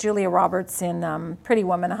watched Julia Roberts in Pretty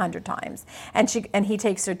Woman 100 times, and he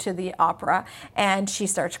takes her to the opera, and she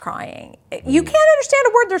starts crying. You can't understand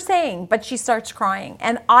a word they're saying, but she starts crying,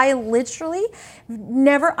 and I literally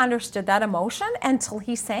never understood that emotion until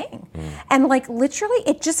he sang, and like literally,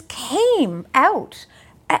 it just came out.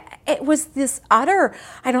 It was this utter,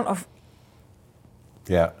 I don't know.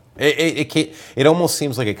 yeah. It almost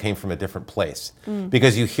seems like it came from a different place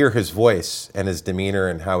because you hear his voice and his demeanor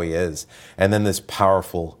and how he is, and then this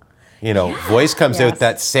powerful, voice comes out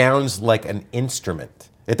that sounds like an instrument.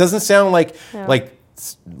 It doesn't sound like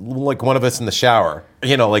one of us in the shower,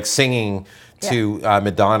 like singing to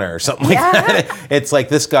Madonna or something like that. It's like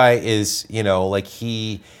this guy is,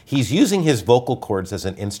 he's using his vocal cords as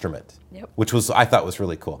an instrument. Which I thought was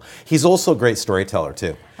really cool. He's also a great storyteller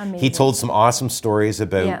too. Amazing. He told some awesome stories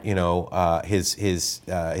about his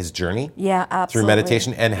journey Yeah, absolutely. through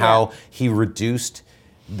meditation and how he reduced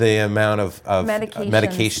the amount of Medications.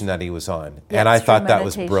 medication that he was on. Yeah, and I through thought that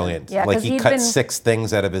was meditation. brilliant. Yeah, like 'cause he he'd cut been- 6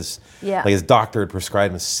 things out of his his doctor had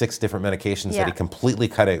prescribed him 6 different medications that he completely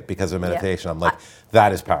cut out because of meditation. I'm like,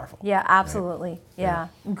 that is powerful. Yeah, absolutely. Yeah,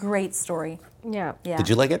 great story. Yeah. Yeah. Did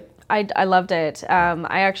you like it? I loved it.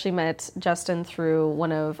 I actually met Justin through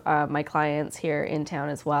one of my clients here in town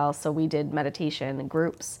as well. So we did meditation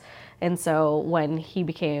groups. And so when he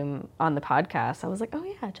became on the podcast, I was like, oh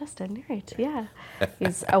yeah, Justin, right. Yeah.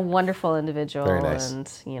 He's a wonderful individual. Very nice. And,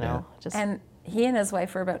 just... And he and his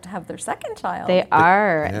wife are about to have their second child. They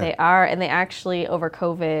are. And they actually, over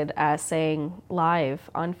COVID, sang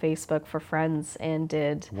live on Facebook for friends and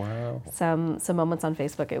did some moments on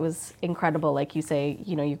Facebook. It was incredible. Like you say,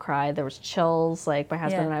 you cry. There was chills. Like my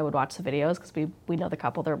husband and I would watch the videos because we know the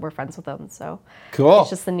couple. We're friends with them. So Cool.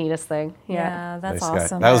 it's just the neatest thing. Yeah, that's Nice guy.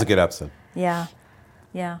 awesome. That was a good episode. Yeah.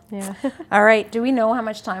 Yeah. Yeah. All right. Do we know how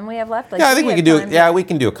much time we have left? Like, Yeah, I think we have can do time it. Yeah, to we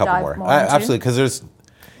can do a couple dive more. into? Absolutely, because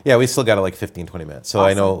we still got like 15, 20 minutes. So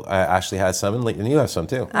I know Ashley has some and you have some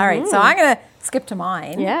too. All right. So I'm going to skip to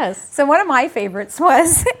mine. Yes. So one of my favorites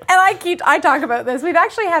was, and I talk about this. We've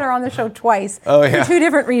actually had her on the show twice. Oh, yeah. For 2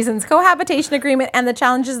 different reasons: cohabitation agreement and the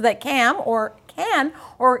challenges that came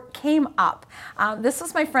up. This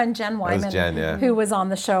was my friend Jen Wyman, Jen, yeah. who was on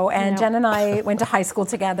the show, and Jen and I went to high school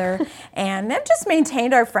together, and then just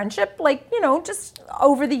maintained our friendship, just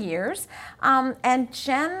over the years. And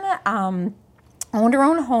Jen owned her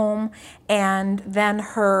own home, and then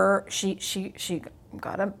she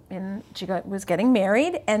was getting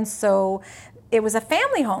married, and so it was a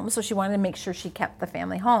family home, so she wanted to make sure she kept the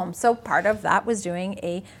family home. So part of that was doing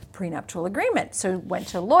a prenuptial agreement. So went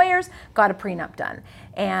to lawyers, got a prenup done,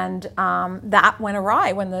 and that went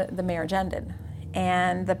awry when the marriage ended.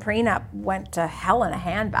 And the prenup went to hell in a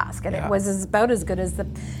handbasket. Yeah. It was about as good as the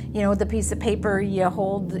piece of paper you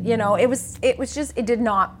hold. It did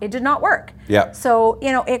not work. Yeah. So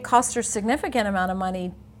it cost her significant amount of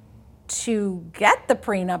money to get the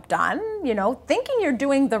prenup done. Thinking you're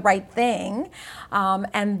doing the right thing,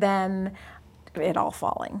 and then it all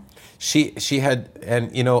falling. She had,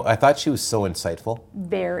 and I thought she was so insightful.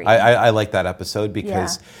 Very. I like that episode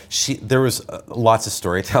because there was lots of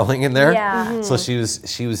storytelling in there. Yeah. Mhm. So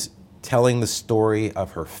she was telling the story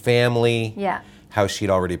of her family. Yeah. How she'd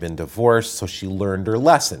already been divorced, so she learned her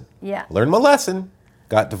lesson. Yeah. Learned my lesson.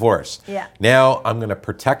 Got divorced. Yeah. Now I'm going to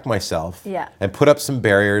protect myself. Yeah. And put up some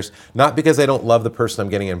barriers, not because I don't love the person I'm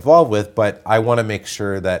getting involved with, but I want to make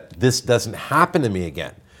sure that this doesn't happen to me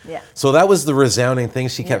again. Yeah. So that was the resounding thing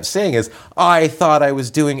she kept saying is, I thought I was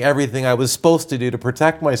doing everything I was supposed to do to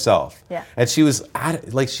protect myself. Yeah. And she was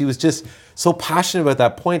she was just so passionate about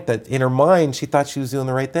that point that in her mind she thought she was doing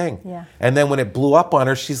the right thing. Yeah. And then when it blew up on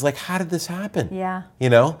her, she's like, how did this happen? Yeah.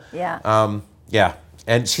 Yeah. Yeah.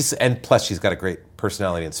 And plus she's got a great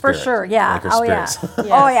personality and spirit. For sure, yeah. Like her Oh, yeah. spirits.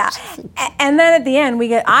 Oh, yeah. And then at the end,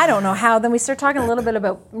 I don't know how, then we start talking a little bit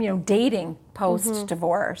about, dating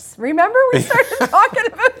post-divorce. Remember we started talking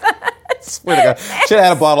about that? Swear to God. Should have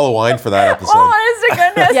had a bottle of wine for that episode. Oh, honest to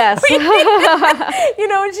goodness. Yes.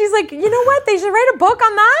 And she's like, you know what? They should write a book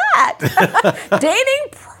on that.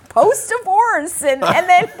 Dating post-divorce, and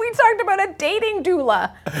then we talked about a dating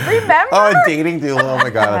doula. Remember? Oh, a dating deal. Oh my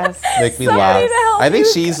God. Yes. Make me Somebody laugh. to help I think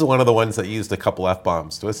you. she's one of the ones that used a couple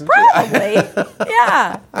F-bombs, wasn't Probably,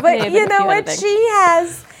 yeah. But Maybe you a know few what?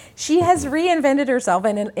 editing. She has reinvented herself,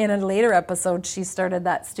 and in a later episode, she started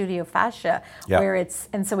that Studio Fascia, Yeah.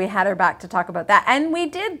 and so we had her back to talk about that, and we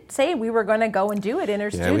did say we were going to go and do it in her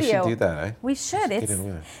Yeah, studio. we should do that, eh? We should. Get in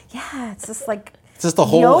with it. Yeah, it's just like It's just the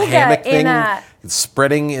whole yoga hammock in thing, a-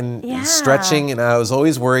 spreading and Yeah. stretching, and I was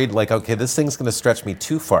always worried, like, okay, this thing's going to stretch me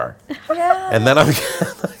too far. Yeah. And then I'm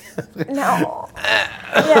No.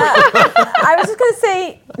 Yeah. I was just going to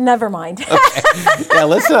say, never mind. yeah,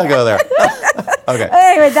 let's not go there. Okay.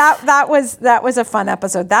 Anyway, that was a fun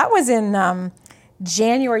episode. That was in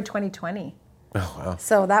January 2020. Oh, wow.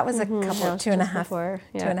 So that was a couple, Yeah, two and a just half before,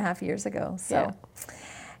 yeah. 2.5 years ago. So, Yeah.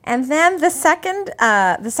 and then the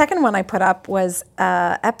second one I put up was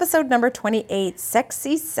episode number 28,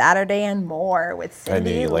 "Sexy Saturday and More" with I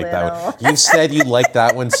Cindy knew you liked Little. that one. You said you liked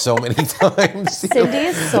that one so many times. Cindy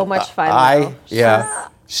is so much fun. though.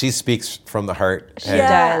 She speaks from the heart. She and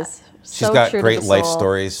Yeah. does. She's So got true to great the life soul.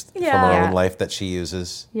 stories from her Yeah. own life that she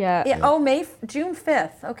uses. Yeah. Yeah. Oh, June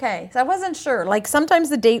 5th. Okay. So I wasn't sure. Like sometimes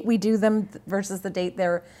the date we do them versus the date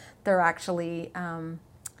they're actually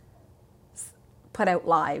put out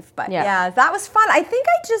live. But yeah, that was fun. I think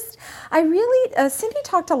I really, Cindy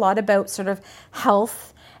talked a lot about sort of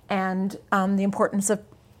health and the importance of,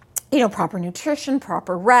 proper nutrition,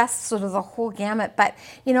 proper rest, sort of the whole gamut. But,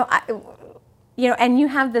 and you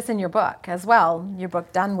have this in your book as well, your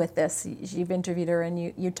book Done With This. You've interviewed her and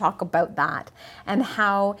you talk about that and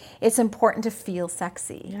how it's important to feel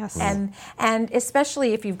sexy. Yes. And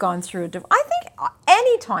especially if you've gone through I think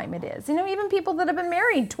any time it is, even people that have been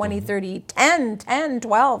married 20, 30, 10,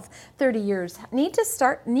 12, 30 years need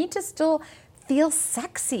to still feel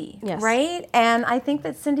sexy, Yes. right? And I think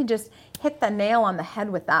that Cindy just hit the nail on the head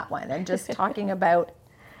with that one and just talking about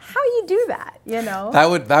how you do that,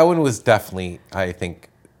 That one was definitely, I think,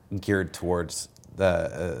 geared towards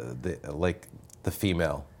the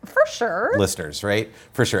female For sure. listeners, right?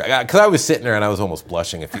 For sure. Because I was sitting there and I was almost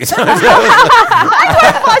blushing a few times.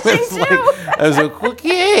 I was like,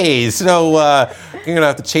 okay, so you're going to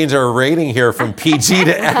have to change our rating here from PG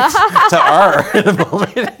to X to R in a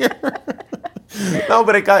moment here. No,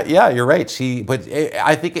 but you're right.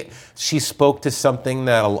 I think she spoke to something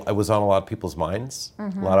that was on a lot of people's minds,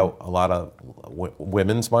 Mm-hmm. a lot of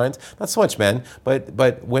women's minds. Not so much men,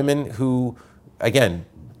 but women who, again,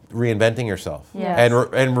 reinventing yourself Yes.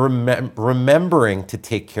 and remembering to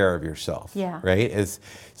take care of yourself. Yeah. Right is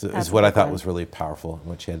what I thought was really powerful in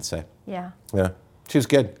what she had to say. Yeah. Yeah, she was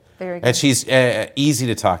good. Very good. And she's easy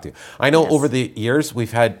to talk to. I know Yes. over the years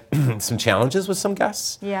we've had some challenges with some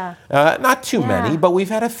guests. Yeah. Not too many, but we've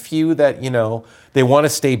had a few that, they want to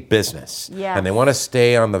stay business. Yes. And they want to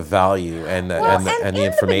stay on the value and the in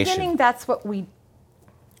information. the beginning, that's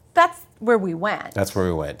where we went. That's where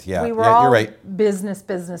we went. Yeah. We were yeah, all you're right. business.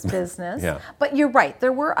 Yeah. But you're right.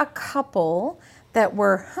 There were a couple that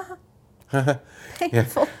were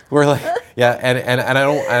painful. We're like, and I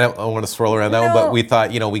don't want to swirl around that one, No. but we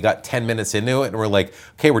thought, we got 10 minutes into it and we're like,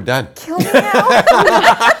 okay, we're done. Kill me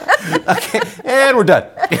now. And we're done.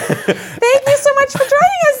 Thank you so much for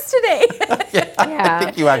joining us today. I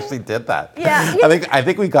think you actually did that. Yeah. I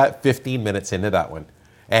think we got 15 minutes into that one.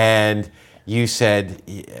 And you said,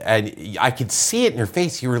 and I could see it in your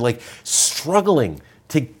face, you were like struggling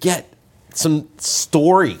to get some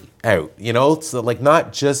story out, so like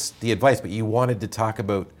not just the advice, but you wanted to talk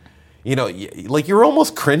about, like you're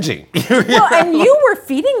almost cringing. Well, and you were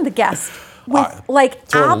feeding the guest with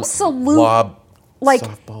Throwing absolute lob like,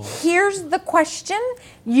 softballs. here's the question.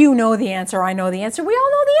 You know the answer. I know the answer. We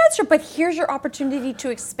all know the answer, but here's your opportunity to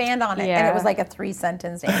expand on it. And it Yeah. was like a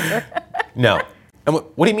 3-sentence answer. No. And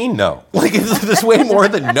what do you mean no? Like there's way more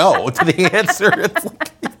than no to the answer. It's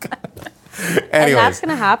like, And anyways. that's going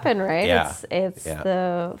to happen, right? Yeah. It's Yeah.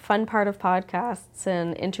 the fun part of podcasts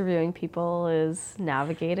and interviewing people is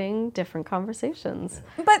navigating different conversations.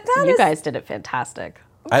 But that You is, guys did it fantastic.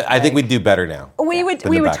 I think we'd do better now. we would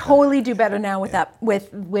than the back then. totally do better now with that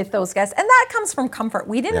with those guys, and that comes from comfort.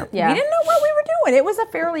 We didn't Yeah. we didn't know what we were doing. It was a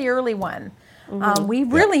fairly early one. We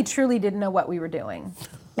really truly didn't know what we were doing.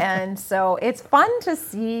 And so it's fun to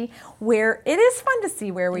see where we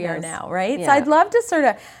are Yes. now, right? So Yeah. I'd love to sort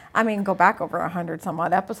of, go back over 100 some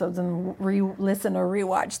odd episodes and listen or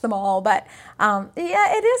rewatch them all. But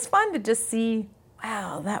it is fun to just see,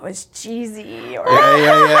 wow, that was cheesy. Or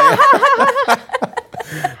Yeah.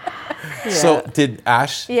 So did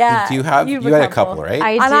Ash? Yeah, Did you have? you have You a had a couple. couple, right?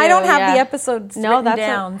 I And I don't do, have yeah. the episodes written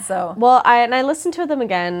down, so. Well, I listened to them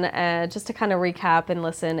again just to kind of recap and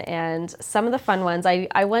listen. And some of the fun ones,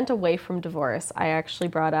 I went away from divorce. I actually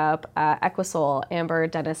brought up Equisol, Amber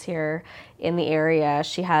Dennis here in the area.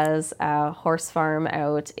 She has a horse farm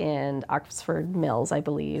out in Oxford Mills, I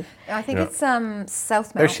believe. I think it's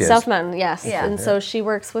South There Mountain. she is. South Mountain, yes. Yeah. And so she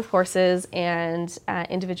works with horses and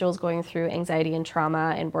individuals going through anxiety and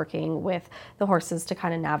trauma and working with the horses to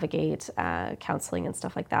kind of navigate counseling and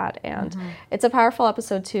stuff like that. And it's a powerful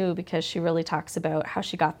episode too, because she really talks about how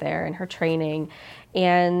she got there and her training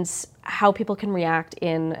and how people can react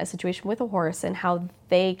in a situation with a horse and how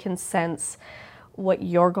they can sense what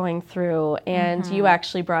you're going through. And you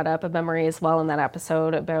actually brought up a memory as well in that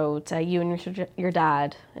episode about you and your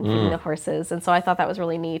dad and feeding the horses. And so I thought that was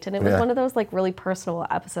really neat. And it was one of those like really personal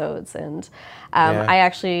episodes. And I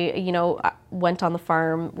actually, went on the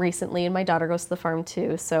farm recently, and my daughter goes to the farm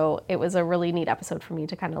too. So it was a really neat episode for me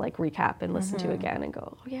to kind of like recap and listen to again and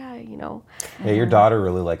go, oh yeah, Yeah, your daughter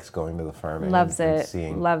really likes going to the farm loves and it,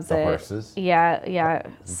 seeing loves the it. horses. Yeah.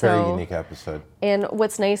 Very unique episode. And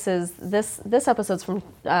what's nice is this episode's from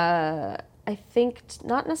I think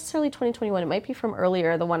not necessarily 2021. It might be from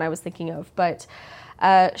earlier, the one I was thinking of. But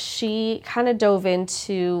she kind of dove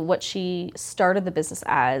into what she started the business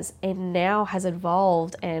as, and now has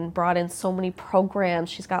evolved and brought in so many programs.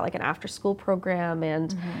 She's got like an after-school program,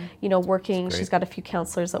 and working. She's got a few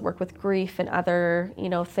counselors that work with grief and other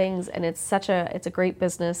things. And it's a great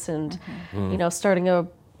business, and starting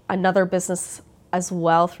another business as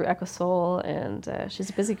well through Equisol, and she's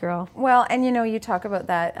a busy girl. Well, and you talk about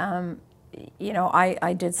that.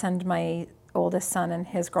 I did send my oldest son and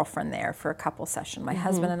his girlfriend there for a couple session. My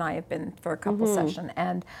husband and I have been for a couple session,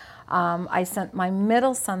 and I sent my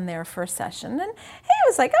middle son there for a session, and he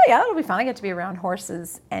was like, "Oh yeah, it'll be fun. I get to be around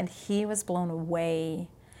horses," and he was blown away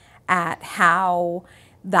at how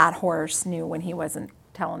that horse knew when he wasn't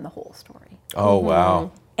telling the whole story. Oh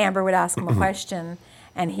wow! Amber would ask him a question,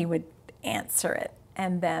 and he would answer it,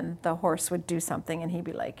 and then the horse would do something, and he'd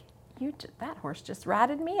be like, that horse just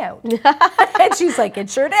ratted me out. And she's like, it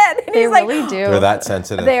sure did. And They he's really like, do. They're that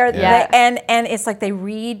sensitive. And it's like they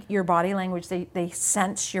read your body language. They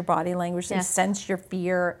sense your body language. They sense your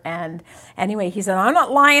fear. And anyway, he said, I'm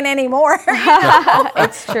not lying anymore.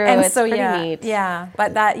 It's true. And it's so pretty yeah, neat. yeah.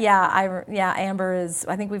 But Amber is.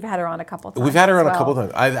 I think we've had her on a couple of times. We've had her on as a couple well.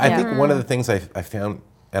 of times. I think one of the things I found,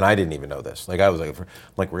 and I didn't even know this. Like I was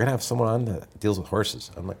like, we're gonna have someone on that deals with horses.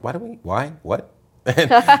 I'm like, why, what?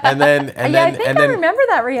 and then I remember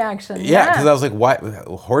that reaction. Yeah, because I was like, "Why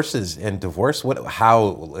horses and divorce? What? How?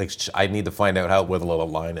 Like, I need to find out where the little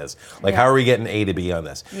line is. Like, how are we getting A to B on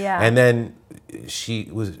this?" Yeah. And then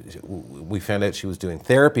we found out she was doing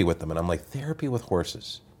therapy with them, and I'm like, "Therapy with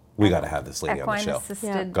horses? We got to have this lady on the show.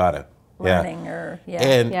 Equine-assisted Gotta." learning,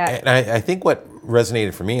 And I think what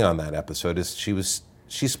resonated for me on that episode is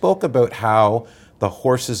she spoke about how the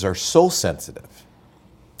horses are so sensitive.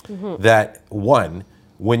 That one,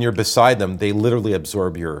 when you're beside them, they literally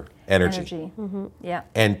absorb your energy. Yeah.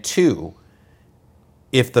 And two,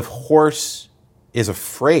 if the horse is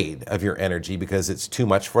afraid of your energy because it's too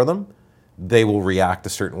much for them, they will react a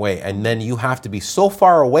certain way. And then you have to be so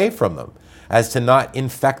far away from them as to not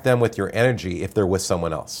infect them with your energy if they're with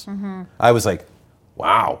someone else. I was like,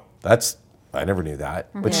 wow, I never knew that.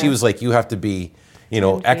 But she was like, you have to be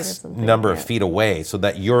X number of feet away so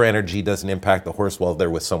that your energy doesn't impact the horse while they're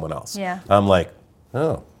with someone else. Yeah. I'm like,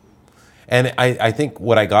 oh. And I think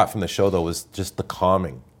what I got from the show, though, was just the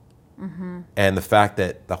calming. And the fact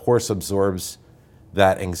that the horse absorbs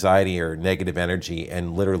that anxiety or negative energy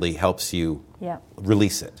and literally helps you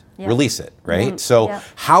release it. Yeah. Release it, right? So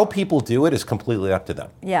how people do it is completely up to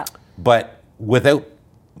them. Yeah. But without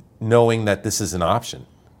knowing that this is an option,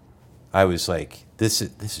 I was like, this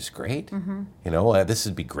is great. This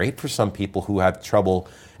would be great for some people who have trouble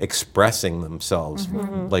expressing themselves,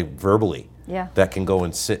 like verbally. Yeah. That can go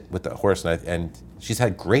and sit with the horse, and she's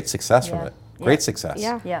had great success from it. Great success.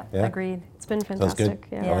 Yeah. Agreed. It's been Sounds fantastic.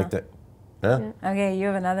 good. Yeah. I liked it. Yeah. Okay, you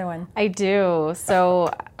have another one. I do.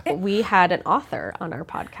 So we had an author on our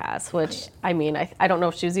podcast, which, I don't know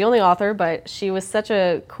if she was the only author, but she was such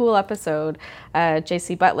a cool episode.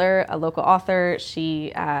 JC Butler, a local author,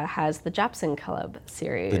 she has the Japson Club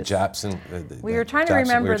series. The Japson. We were trying to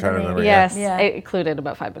remember the name. Yes, Yeah. I included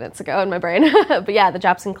about 5 minutes ago in my brain. But yeah, the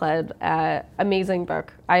Japson Club, amazing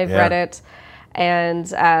book. I've read it. And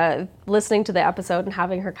listening to the episode and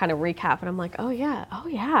having her kind of recap, and I'm like, oh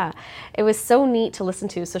yeah. It was so neat to listen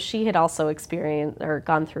to. So she had also experienced or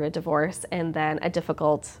gone through a divorce and then a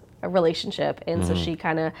difficult relationship. And so she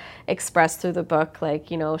kind of expressed through the book, like,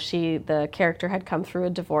 the character had come through a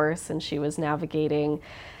divorce and she was navigating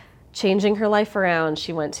changing her life around.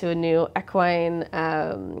 She went to a new equine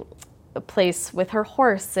place with her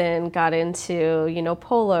horse and got into,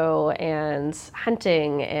 polo and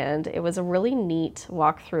hunting. And it was a really neat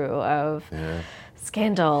walkthrough of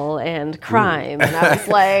scandal and crime. And I was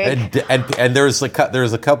like... and there was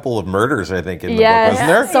a couple of murders, I think, in the book, wasn't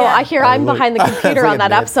there? So I'm behind the computer on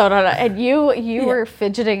that episode, and you were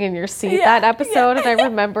fidgeting in your seat that episode, and I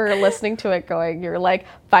remember listening to it going, you're like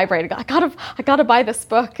vibrating, I gotta buy this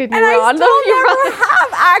book, and you were on never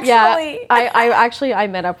have, actually. Yeah, I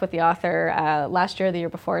met up with the author last year, the year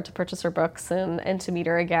before, to purchase her books and to meet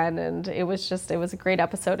her again, and it was a great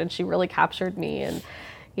episode, and she really captured me, and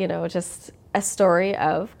just a story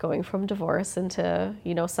of going from divorce into,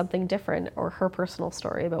 something different, or her personal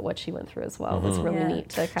story about what she went through as well. It was really neat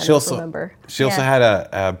to kind of remember. She also had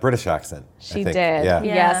a British accent. She did. Yeah.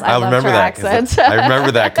 Yes, I loved remember her that. accent. I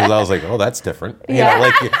remember that because I was like, oh, that's different.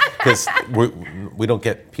 Because we don't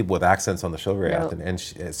get people with accents on the show very often. And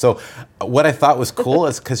so what I thought was cool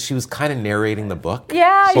is because she was kind of narrating the book.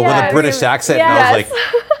 Yeah, but with a British accent, and I was like...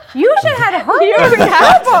 You should have had her.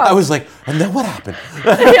 I was like, and then what happened?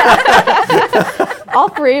 All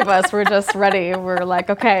three of us were just ready. We're like,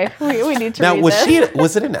 okay, we need to read this.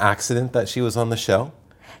 Was it an accident that she was on the show?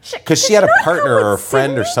 Because she had a partner or a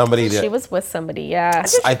friend or somebody. She was with somebody, yeah. Did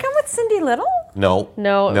she come with Cindy Little? No,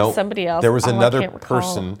 it was somebody else. There was I another can't recall.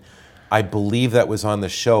 person, I believe, that was on the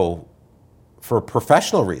show for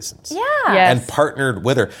professional reasons. Yeah. Yes. And partnered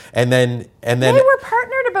with her. And then they were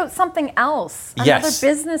partnered about something else. Another Yes.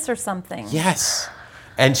 business or something. Yes.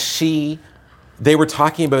 And they were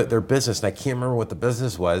talking about their business, and I can't remember what the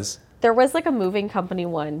business was. There was like a moving company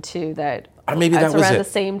one too that maybe that was around it. the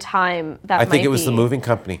same time. I think it was the moving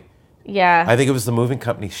company. Yeah. I think it was the moving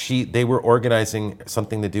company. They were organizing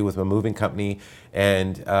something to do with a moving company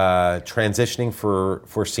and transitioning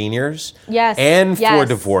for seniors. Yes. And for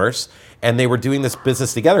divorce. And they were doing this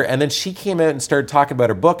business together. And then she came out and started talking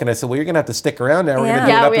about her book. And I said, well, you're going to have to stick around now. We're going to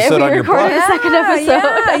do an episode on your book. recorded a second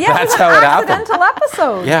episode. Yeah, That's how it happened. Accidental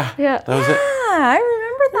episode. Yeah. That was it. Yeah, I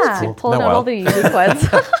remember that. Cool. Pulling out all the unique ones.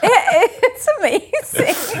 It's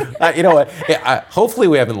amazing. You know what? Hopefully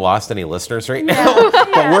we haven't lost any listeners right now.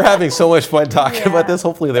 But we're having so much fun talking about this.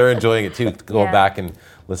 Hopefully they're enjoying it too. Go back and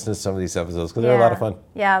listen to some of these episodes because they're a lot of fun.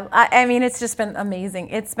 Yeah, I mean, it's just been amazing.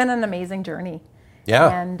 It's been an amazing journey.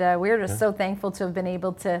 Yeah. And we're just so thankful to have been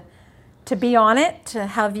able to be on it, to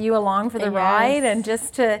have you along for the ride, and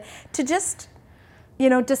just to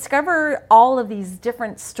discover all of these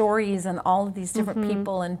different stories and all of these different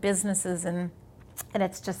people and businesses, and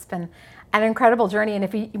it's just been an incredible journey.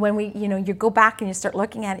 And when you go back and you start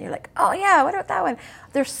looking at it, you're like, oh yeah, what about that one?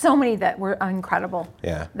 There's so many that were incredible.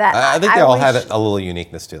 Yeah. That I think they all had a little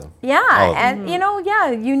uniqueness to them. Yeah, and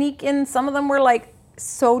unique in some of them were like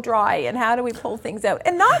so dry, and how do we pull things out?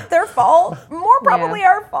 And not their fault, more probably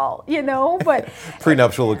our fault, but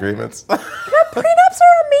prenuptial agreements. Prenups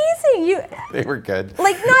are amazing. They were good.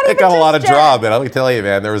 Like not It even got a lot of just drama, and let me tell you,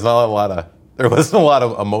 man, there wasn't a lot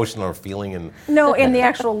of emotion or feeling in the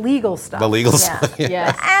actual legal stuff. the legal stuff.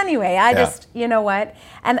 Yes. Anyway, I just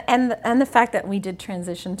and the fact that we did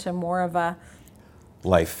transition to more of a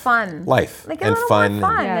fun life like a and little fun more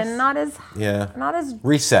fun Yes. and not as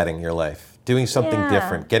resetting your life, doing something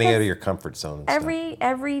different, getting out of your comfort zone. And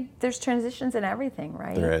there's transitions in everything,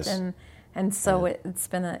 right? There is. And so it's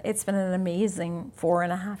been an amazing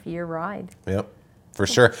 4.5-year ride. Yep, for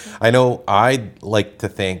sure. I know. I'd like to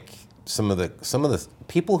thank some of the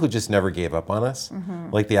people who just never gave up on us,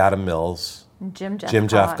 like the Adam Mills, Jim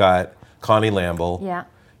Jeffcott, Connie Lamble. Yeah.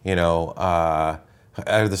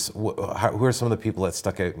 Who are some of the people that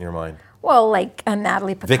stuck out in your mind? Well, like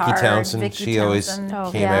Natalie Picard, Vicki Townsend. She always came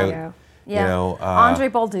out. Yeah. Andre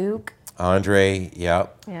Balduc. Andre, yeah.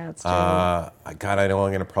 Yeah, it's God, I know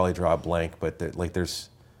I'm going to probably draw a blank, but there's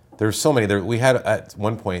so many. We had at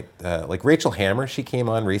one point like Rachel Hammer. She came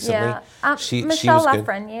on recently. Yeah. She Michelle was good.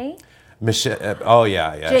 Lafreniere. Michelle. Oh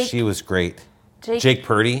yeah. She was great. Jake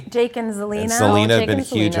Purdy. Jake and Zelina. And Zelina have Jake been and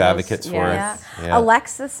huge Zelina's- advocates for Yeah. us. Yeah.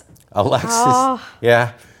 Alexis. Oh,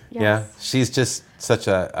 Yeah. yes. Yeah. She's just such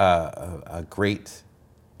a great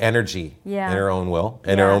energy in her own will,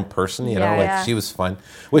 in her own person. She was fun.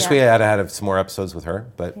 Wish we had some more episodes with her,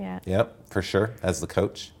 but yep, for sure, as the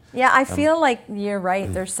coach. Yeah, I feel like you're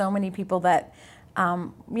right. There's so many people that,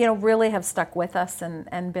 really have stuck with us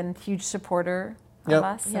and been huge supporter of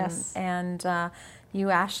us. Yes. And you,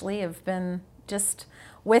 Ashley, have been just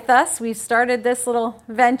with us. We've started this little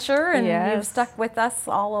venture, and you've stuck with us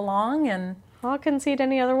all along. And Well, I couldn't see it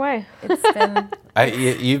any other way. It's been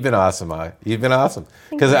You've been awesome, You've been awesome.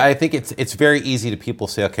 Because I think it's very easy to people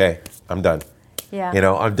say, okay, I'm done. yeah. You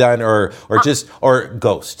know, I'm done, or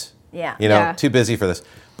ghost. Yeah. You know, Yeah. too busy for this.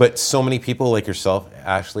 But so many people like yourself,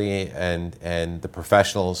 Ashley, and the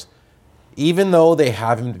professionals, even though they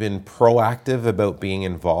haven't been proactive about being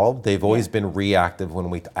involved, they've always been reactive when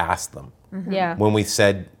we asked them. Yeah. When we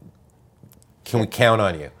said, can we count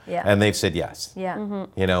on you? Yeah. And they've said yes. Yeah.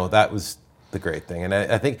 You know, that was the great thing. And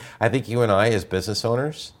I think you and I as business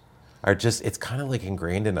owners are just, it's kind of like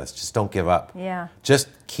ingrained in us. Just don't give up. Yeah. Just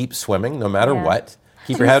keep swimming no matter Yeah. what.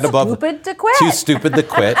 Keep your head above. Stupid to quit. Too stupid to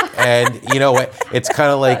quit. And you know what? It's kind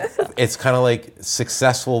of like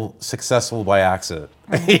successful by accident.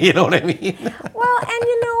 You know what I mean? Well, and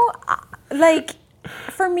you know, like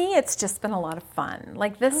for me, it's just been a lot of fun.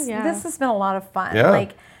 Like this yeah. has been a lot of fun. Yeah.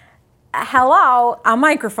 Like, hello, a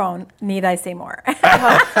microphone. Need I say more?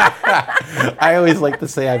 I always like to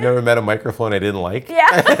say I've never met a microphone I didn't like. Yeah.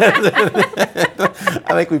 I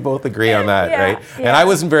think we both agree on that, Yeah, right? And yeah. I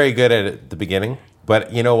wasn't very good at it at the beginning.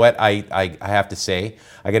 But you know what? I have to say,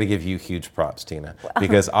 I got to give you huge props, Tina,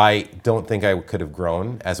 because I don't think I could have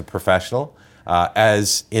grown as a professional,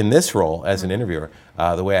 as in this role as an interviewer,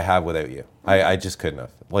 the way I have without you. I just couldn't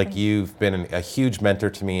have. Like you've been a huge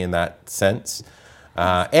mentor to me in that sense,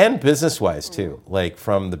 and business-wise too. Like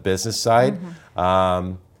from the business side,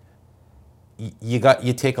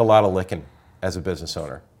 you take a lot of licking as a business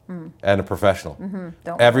owner and a professional.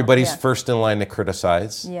 Don't- Everybody's yeah. first in line to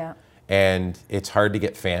criticize. Yeah. And it's hard to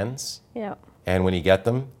get fans. Yeah. And when you get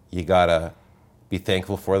them, you gotta be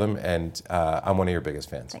thankful for them. And I'm one of your biggest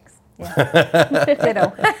fans. Thanks. Yeah.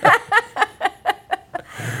 Ditto.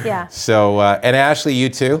 Yeah. So, and Ashley, you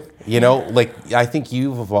too. You know, like I think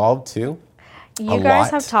you've evolved too. You A guys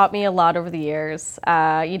lot. have taught me a lot over the years.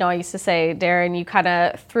 You know, I used to say, Darren, you kind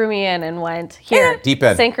of threw me in and went, here, Deep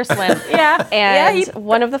end. sink or swim. Yeah. And Yeah,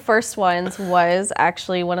 one of the first ones was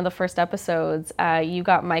actually one of the first episodes. You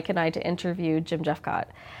got Mike and I to interview Jim Jeffcott.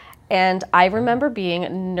 And I remember being a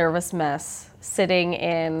nervous mess sitting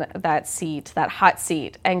in that seat, that hot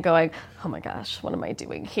seat, and going, oh my gosh, what am I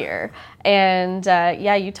doing here? And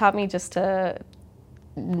yeah, you taught me just to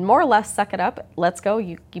more or less suck it up. Let's go.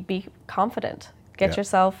 You be confident. Get Yeah.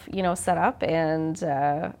 yourself, you know, set up. And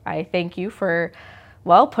I thank you for,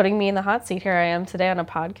 well, putting me in the hot seat. Here I am today on a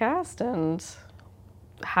podcast and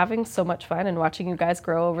having so much fun and watching you guys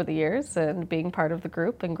grow over the years and being part of the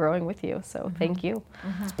group and growing with you. So thank you.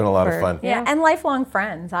 It's been a lot of For- fun. Yeah. And lifelong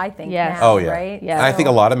friends, I think. Yes. Now, Oh yeah. Right. Yeah. And I think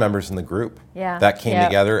a lot of members in the group Yeah. that came Yeah.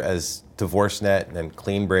 together as DivorceNet and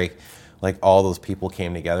Clean Break, like all those people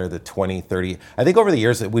came together, the 20, 30, I think over the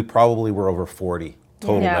years that we probably were over 40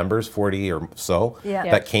 total Yeah. members, 40 or so, Yeah.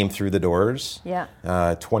 that came through the doors. Yeah.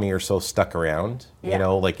 20 or so stuck around, Yeah. you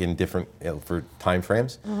know, like in different, for time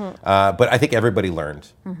frames. But I think everybody learned.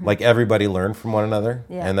 Like everybody learned from one another.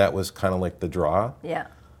 Yeah. And that was kind of like the draw. Yeah.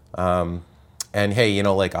 And hey, you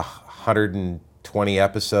know, like 120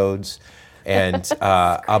 episodes and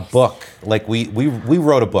a book. Like we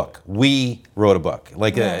wrote a book. We wrote a book.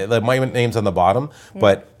 Like my name's on the bottom,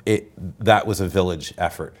 but that was a village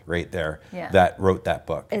effort right there Yeah. that wrote that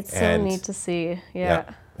book. It's so And, neat to see. yeah,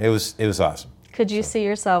 it was awesome. Could you see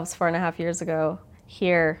yourselves 4.5 years ago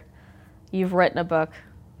here? You've written a book,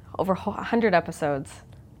 over 100 episodes,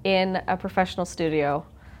 in a professional studio.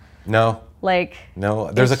 No, Like,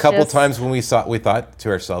 there's a it's couple just- times when we thought to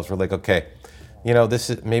ourselves, we're like, okay, you know,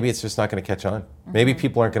 maybe it's just not going to catch on. Maybe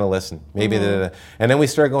people aren't going to listen. Maybe and then we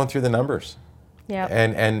started going through the numbers. Yeah.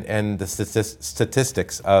 And the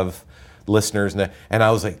statistics of listeners, and I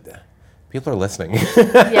was like, people are listening.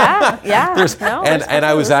 yeah, yeah. There's- No, and there's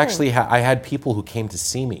I was people actually I had people who came to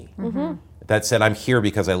see me that said, I'm here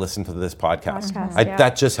because I listened to this podcast. Yeah.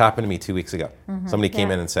 That just happened to me 2 weeks ago. Somebody came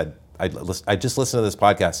in and said, I just listened to this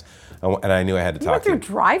podcast and I knew I had to You went talk to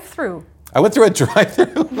through you. drive-through. I went through a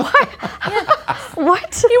drive-through. What? You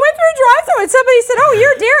went through a drive-through and somebody said, "Oh,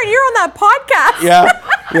 you're Darren. You're on that podcast."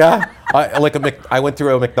 Yeah. I went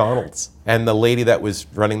through a McDonald's, and the lady that was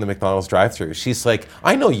running the McDonald's drive-through, she's like,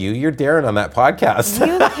 "I know you. You're Darren on that podcast."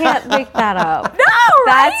 You can't make that up. No,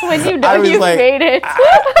 That's when you I know was you've like, made it.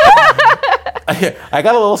 I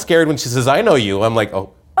got a little scared when she says, "I know you." I'm like,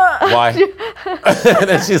 "Oh, why?" And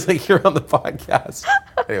then she's like, "You're on the podcast."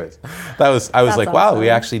 Anyways, I was That's like, "Wow, we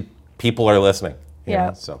awesome. actually people are listening." You Yeah.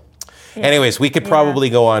 know, so. Anyways, we could probably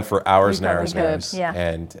go on for hours and probably hours and could. hours. Yeah.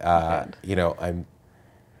 And you know,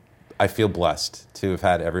 I feel blessed to have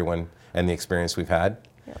had everyone and the experience we've had.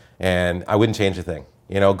 And I wouldn't change a thing.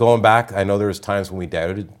 You know, going back, I know there was times when we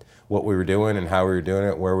what we were doing and how we were doing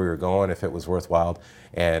it, where we were going, if it was worthwhile.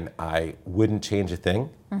 And I wouldn't change a thing,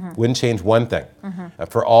 wouldn't change one thing.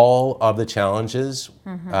 For all of the challenges,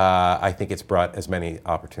 I think it's brought as many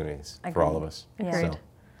opportunities for all of us. Yeah.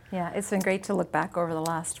 Yeah, it's been great to look back over the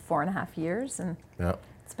last 4.5 years, and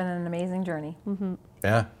it's been an amazing journey.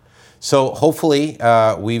 Yeah. So hopefully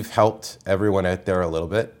we've helped everyone out there a little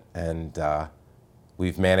bit, and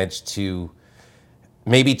we've managed to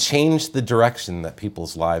maybe change the direction that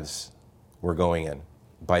people's lives were going in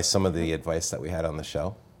by some of the advice that we had on the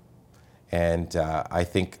show. And I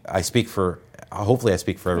think hopefully I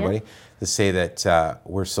speak for everybody to say that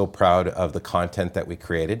we're so proud of the content that we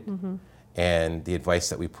created and the advice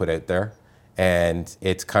that we put out there. And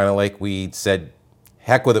it's kind of like we said,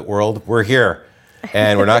 heck with it, world, we're here.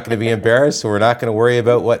 And we're not going to be embarrassed, so we're not going to worry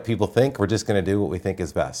about what people think. We're just going to do what we think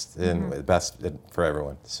is best and best for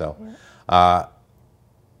everyone. So,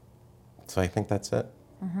 so I think that's it.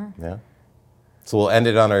 Yeah. So we'll end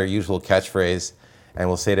it on our usual catchphrase, and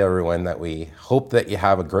we'll say to everyone that we hope that you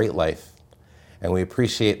have a great life, and we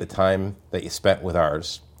appreciate the time that you spent with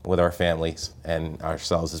our families and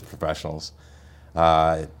ourselves as professionals.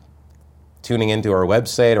 Tuning into our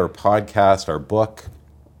website, our podcast, our book.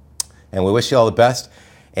 And we wish you all the best.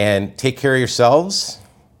 And take care of yourselves.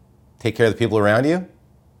 Take care of the people around you.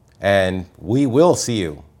 And we will see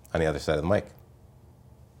you on the other side of the mic.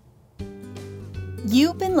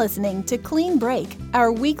 You've been listening to Clean Break,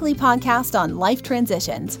 our weekly podcast on life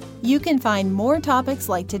transitions. You can find more topics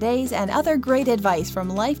like today's and other great advice from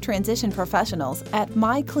life transition professionals at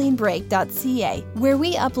mycleanbreak.ca, where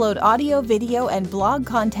we upload audio, video, and blog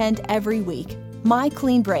content every week.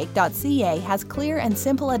 mycleanbreak.ca has clear and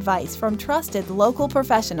simple advice from trusted local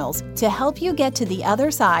professionals to help you get to the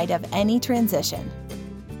other side of any transition.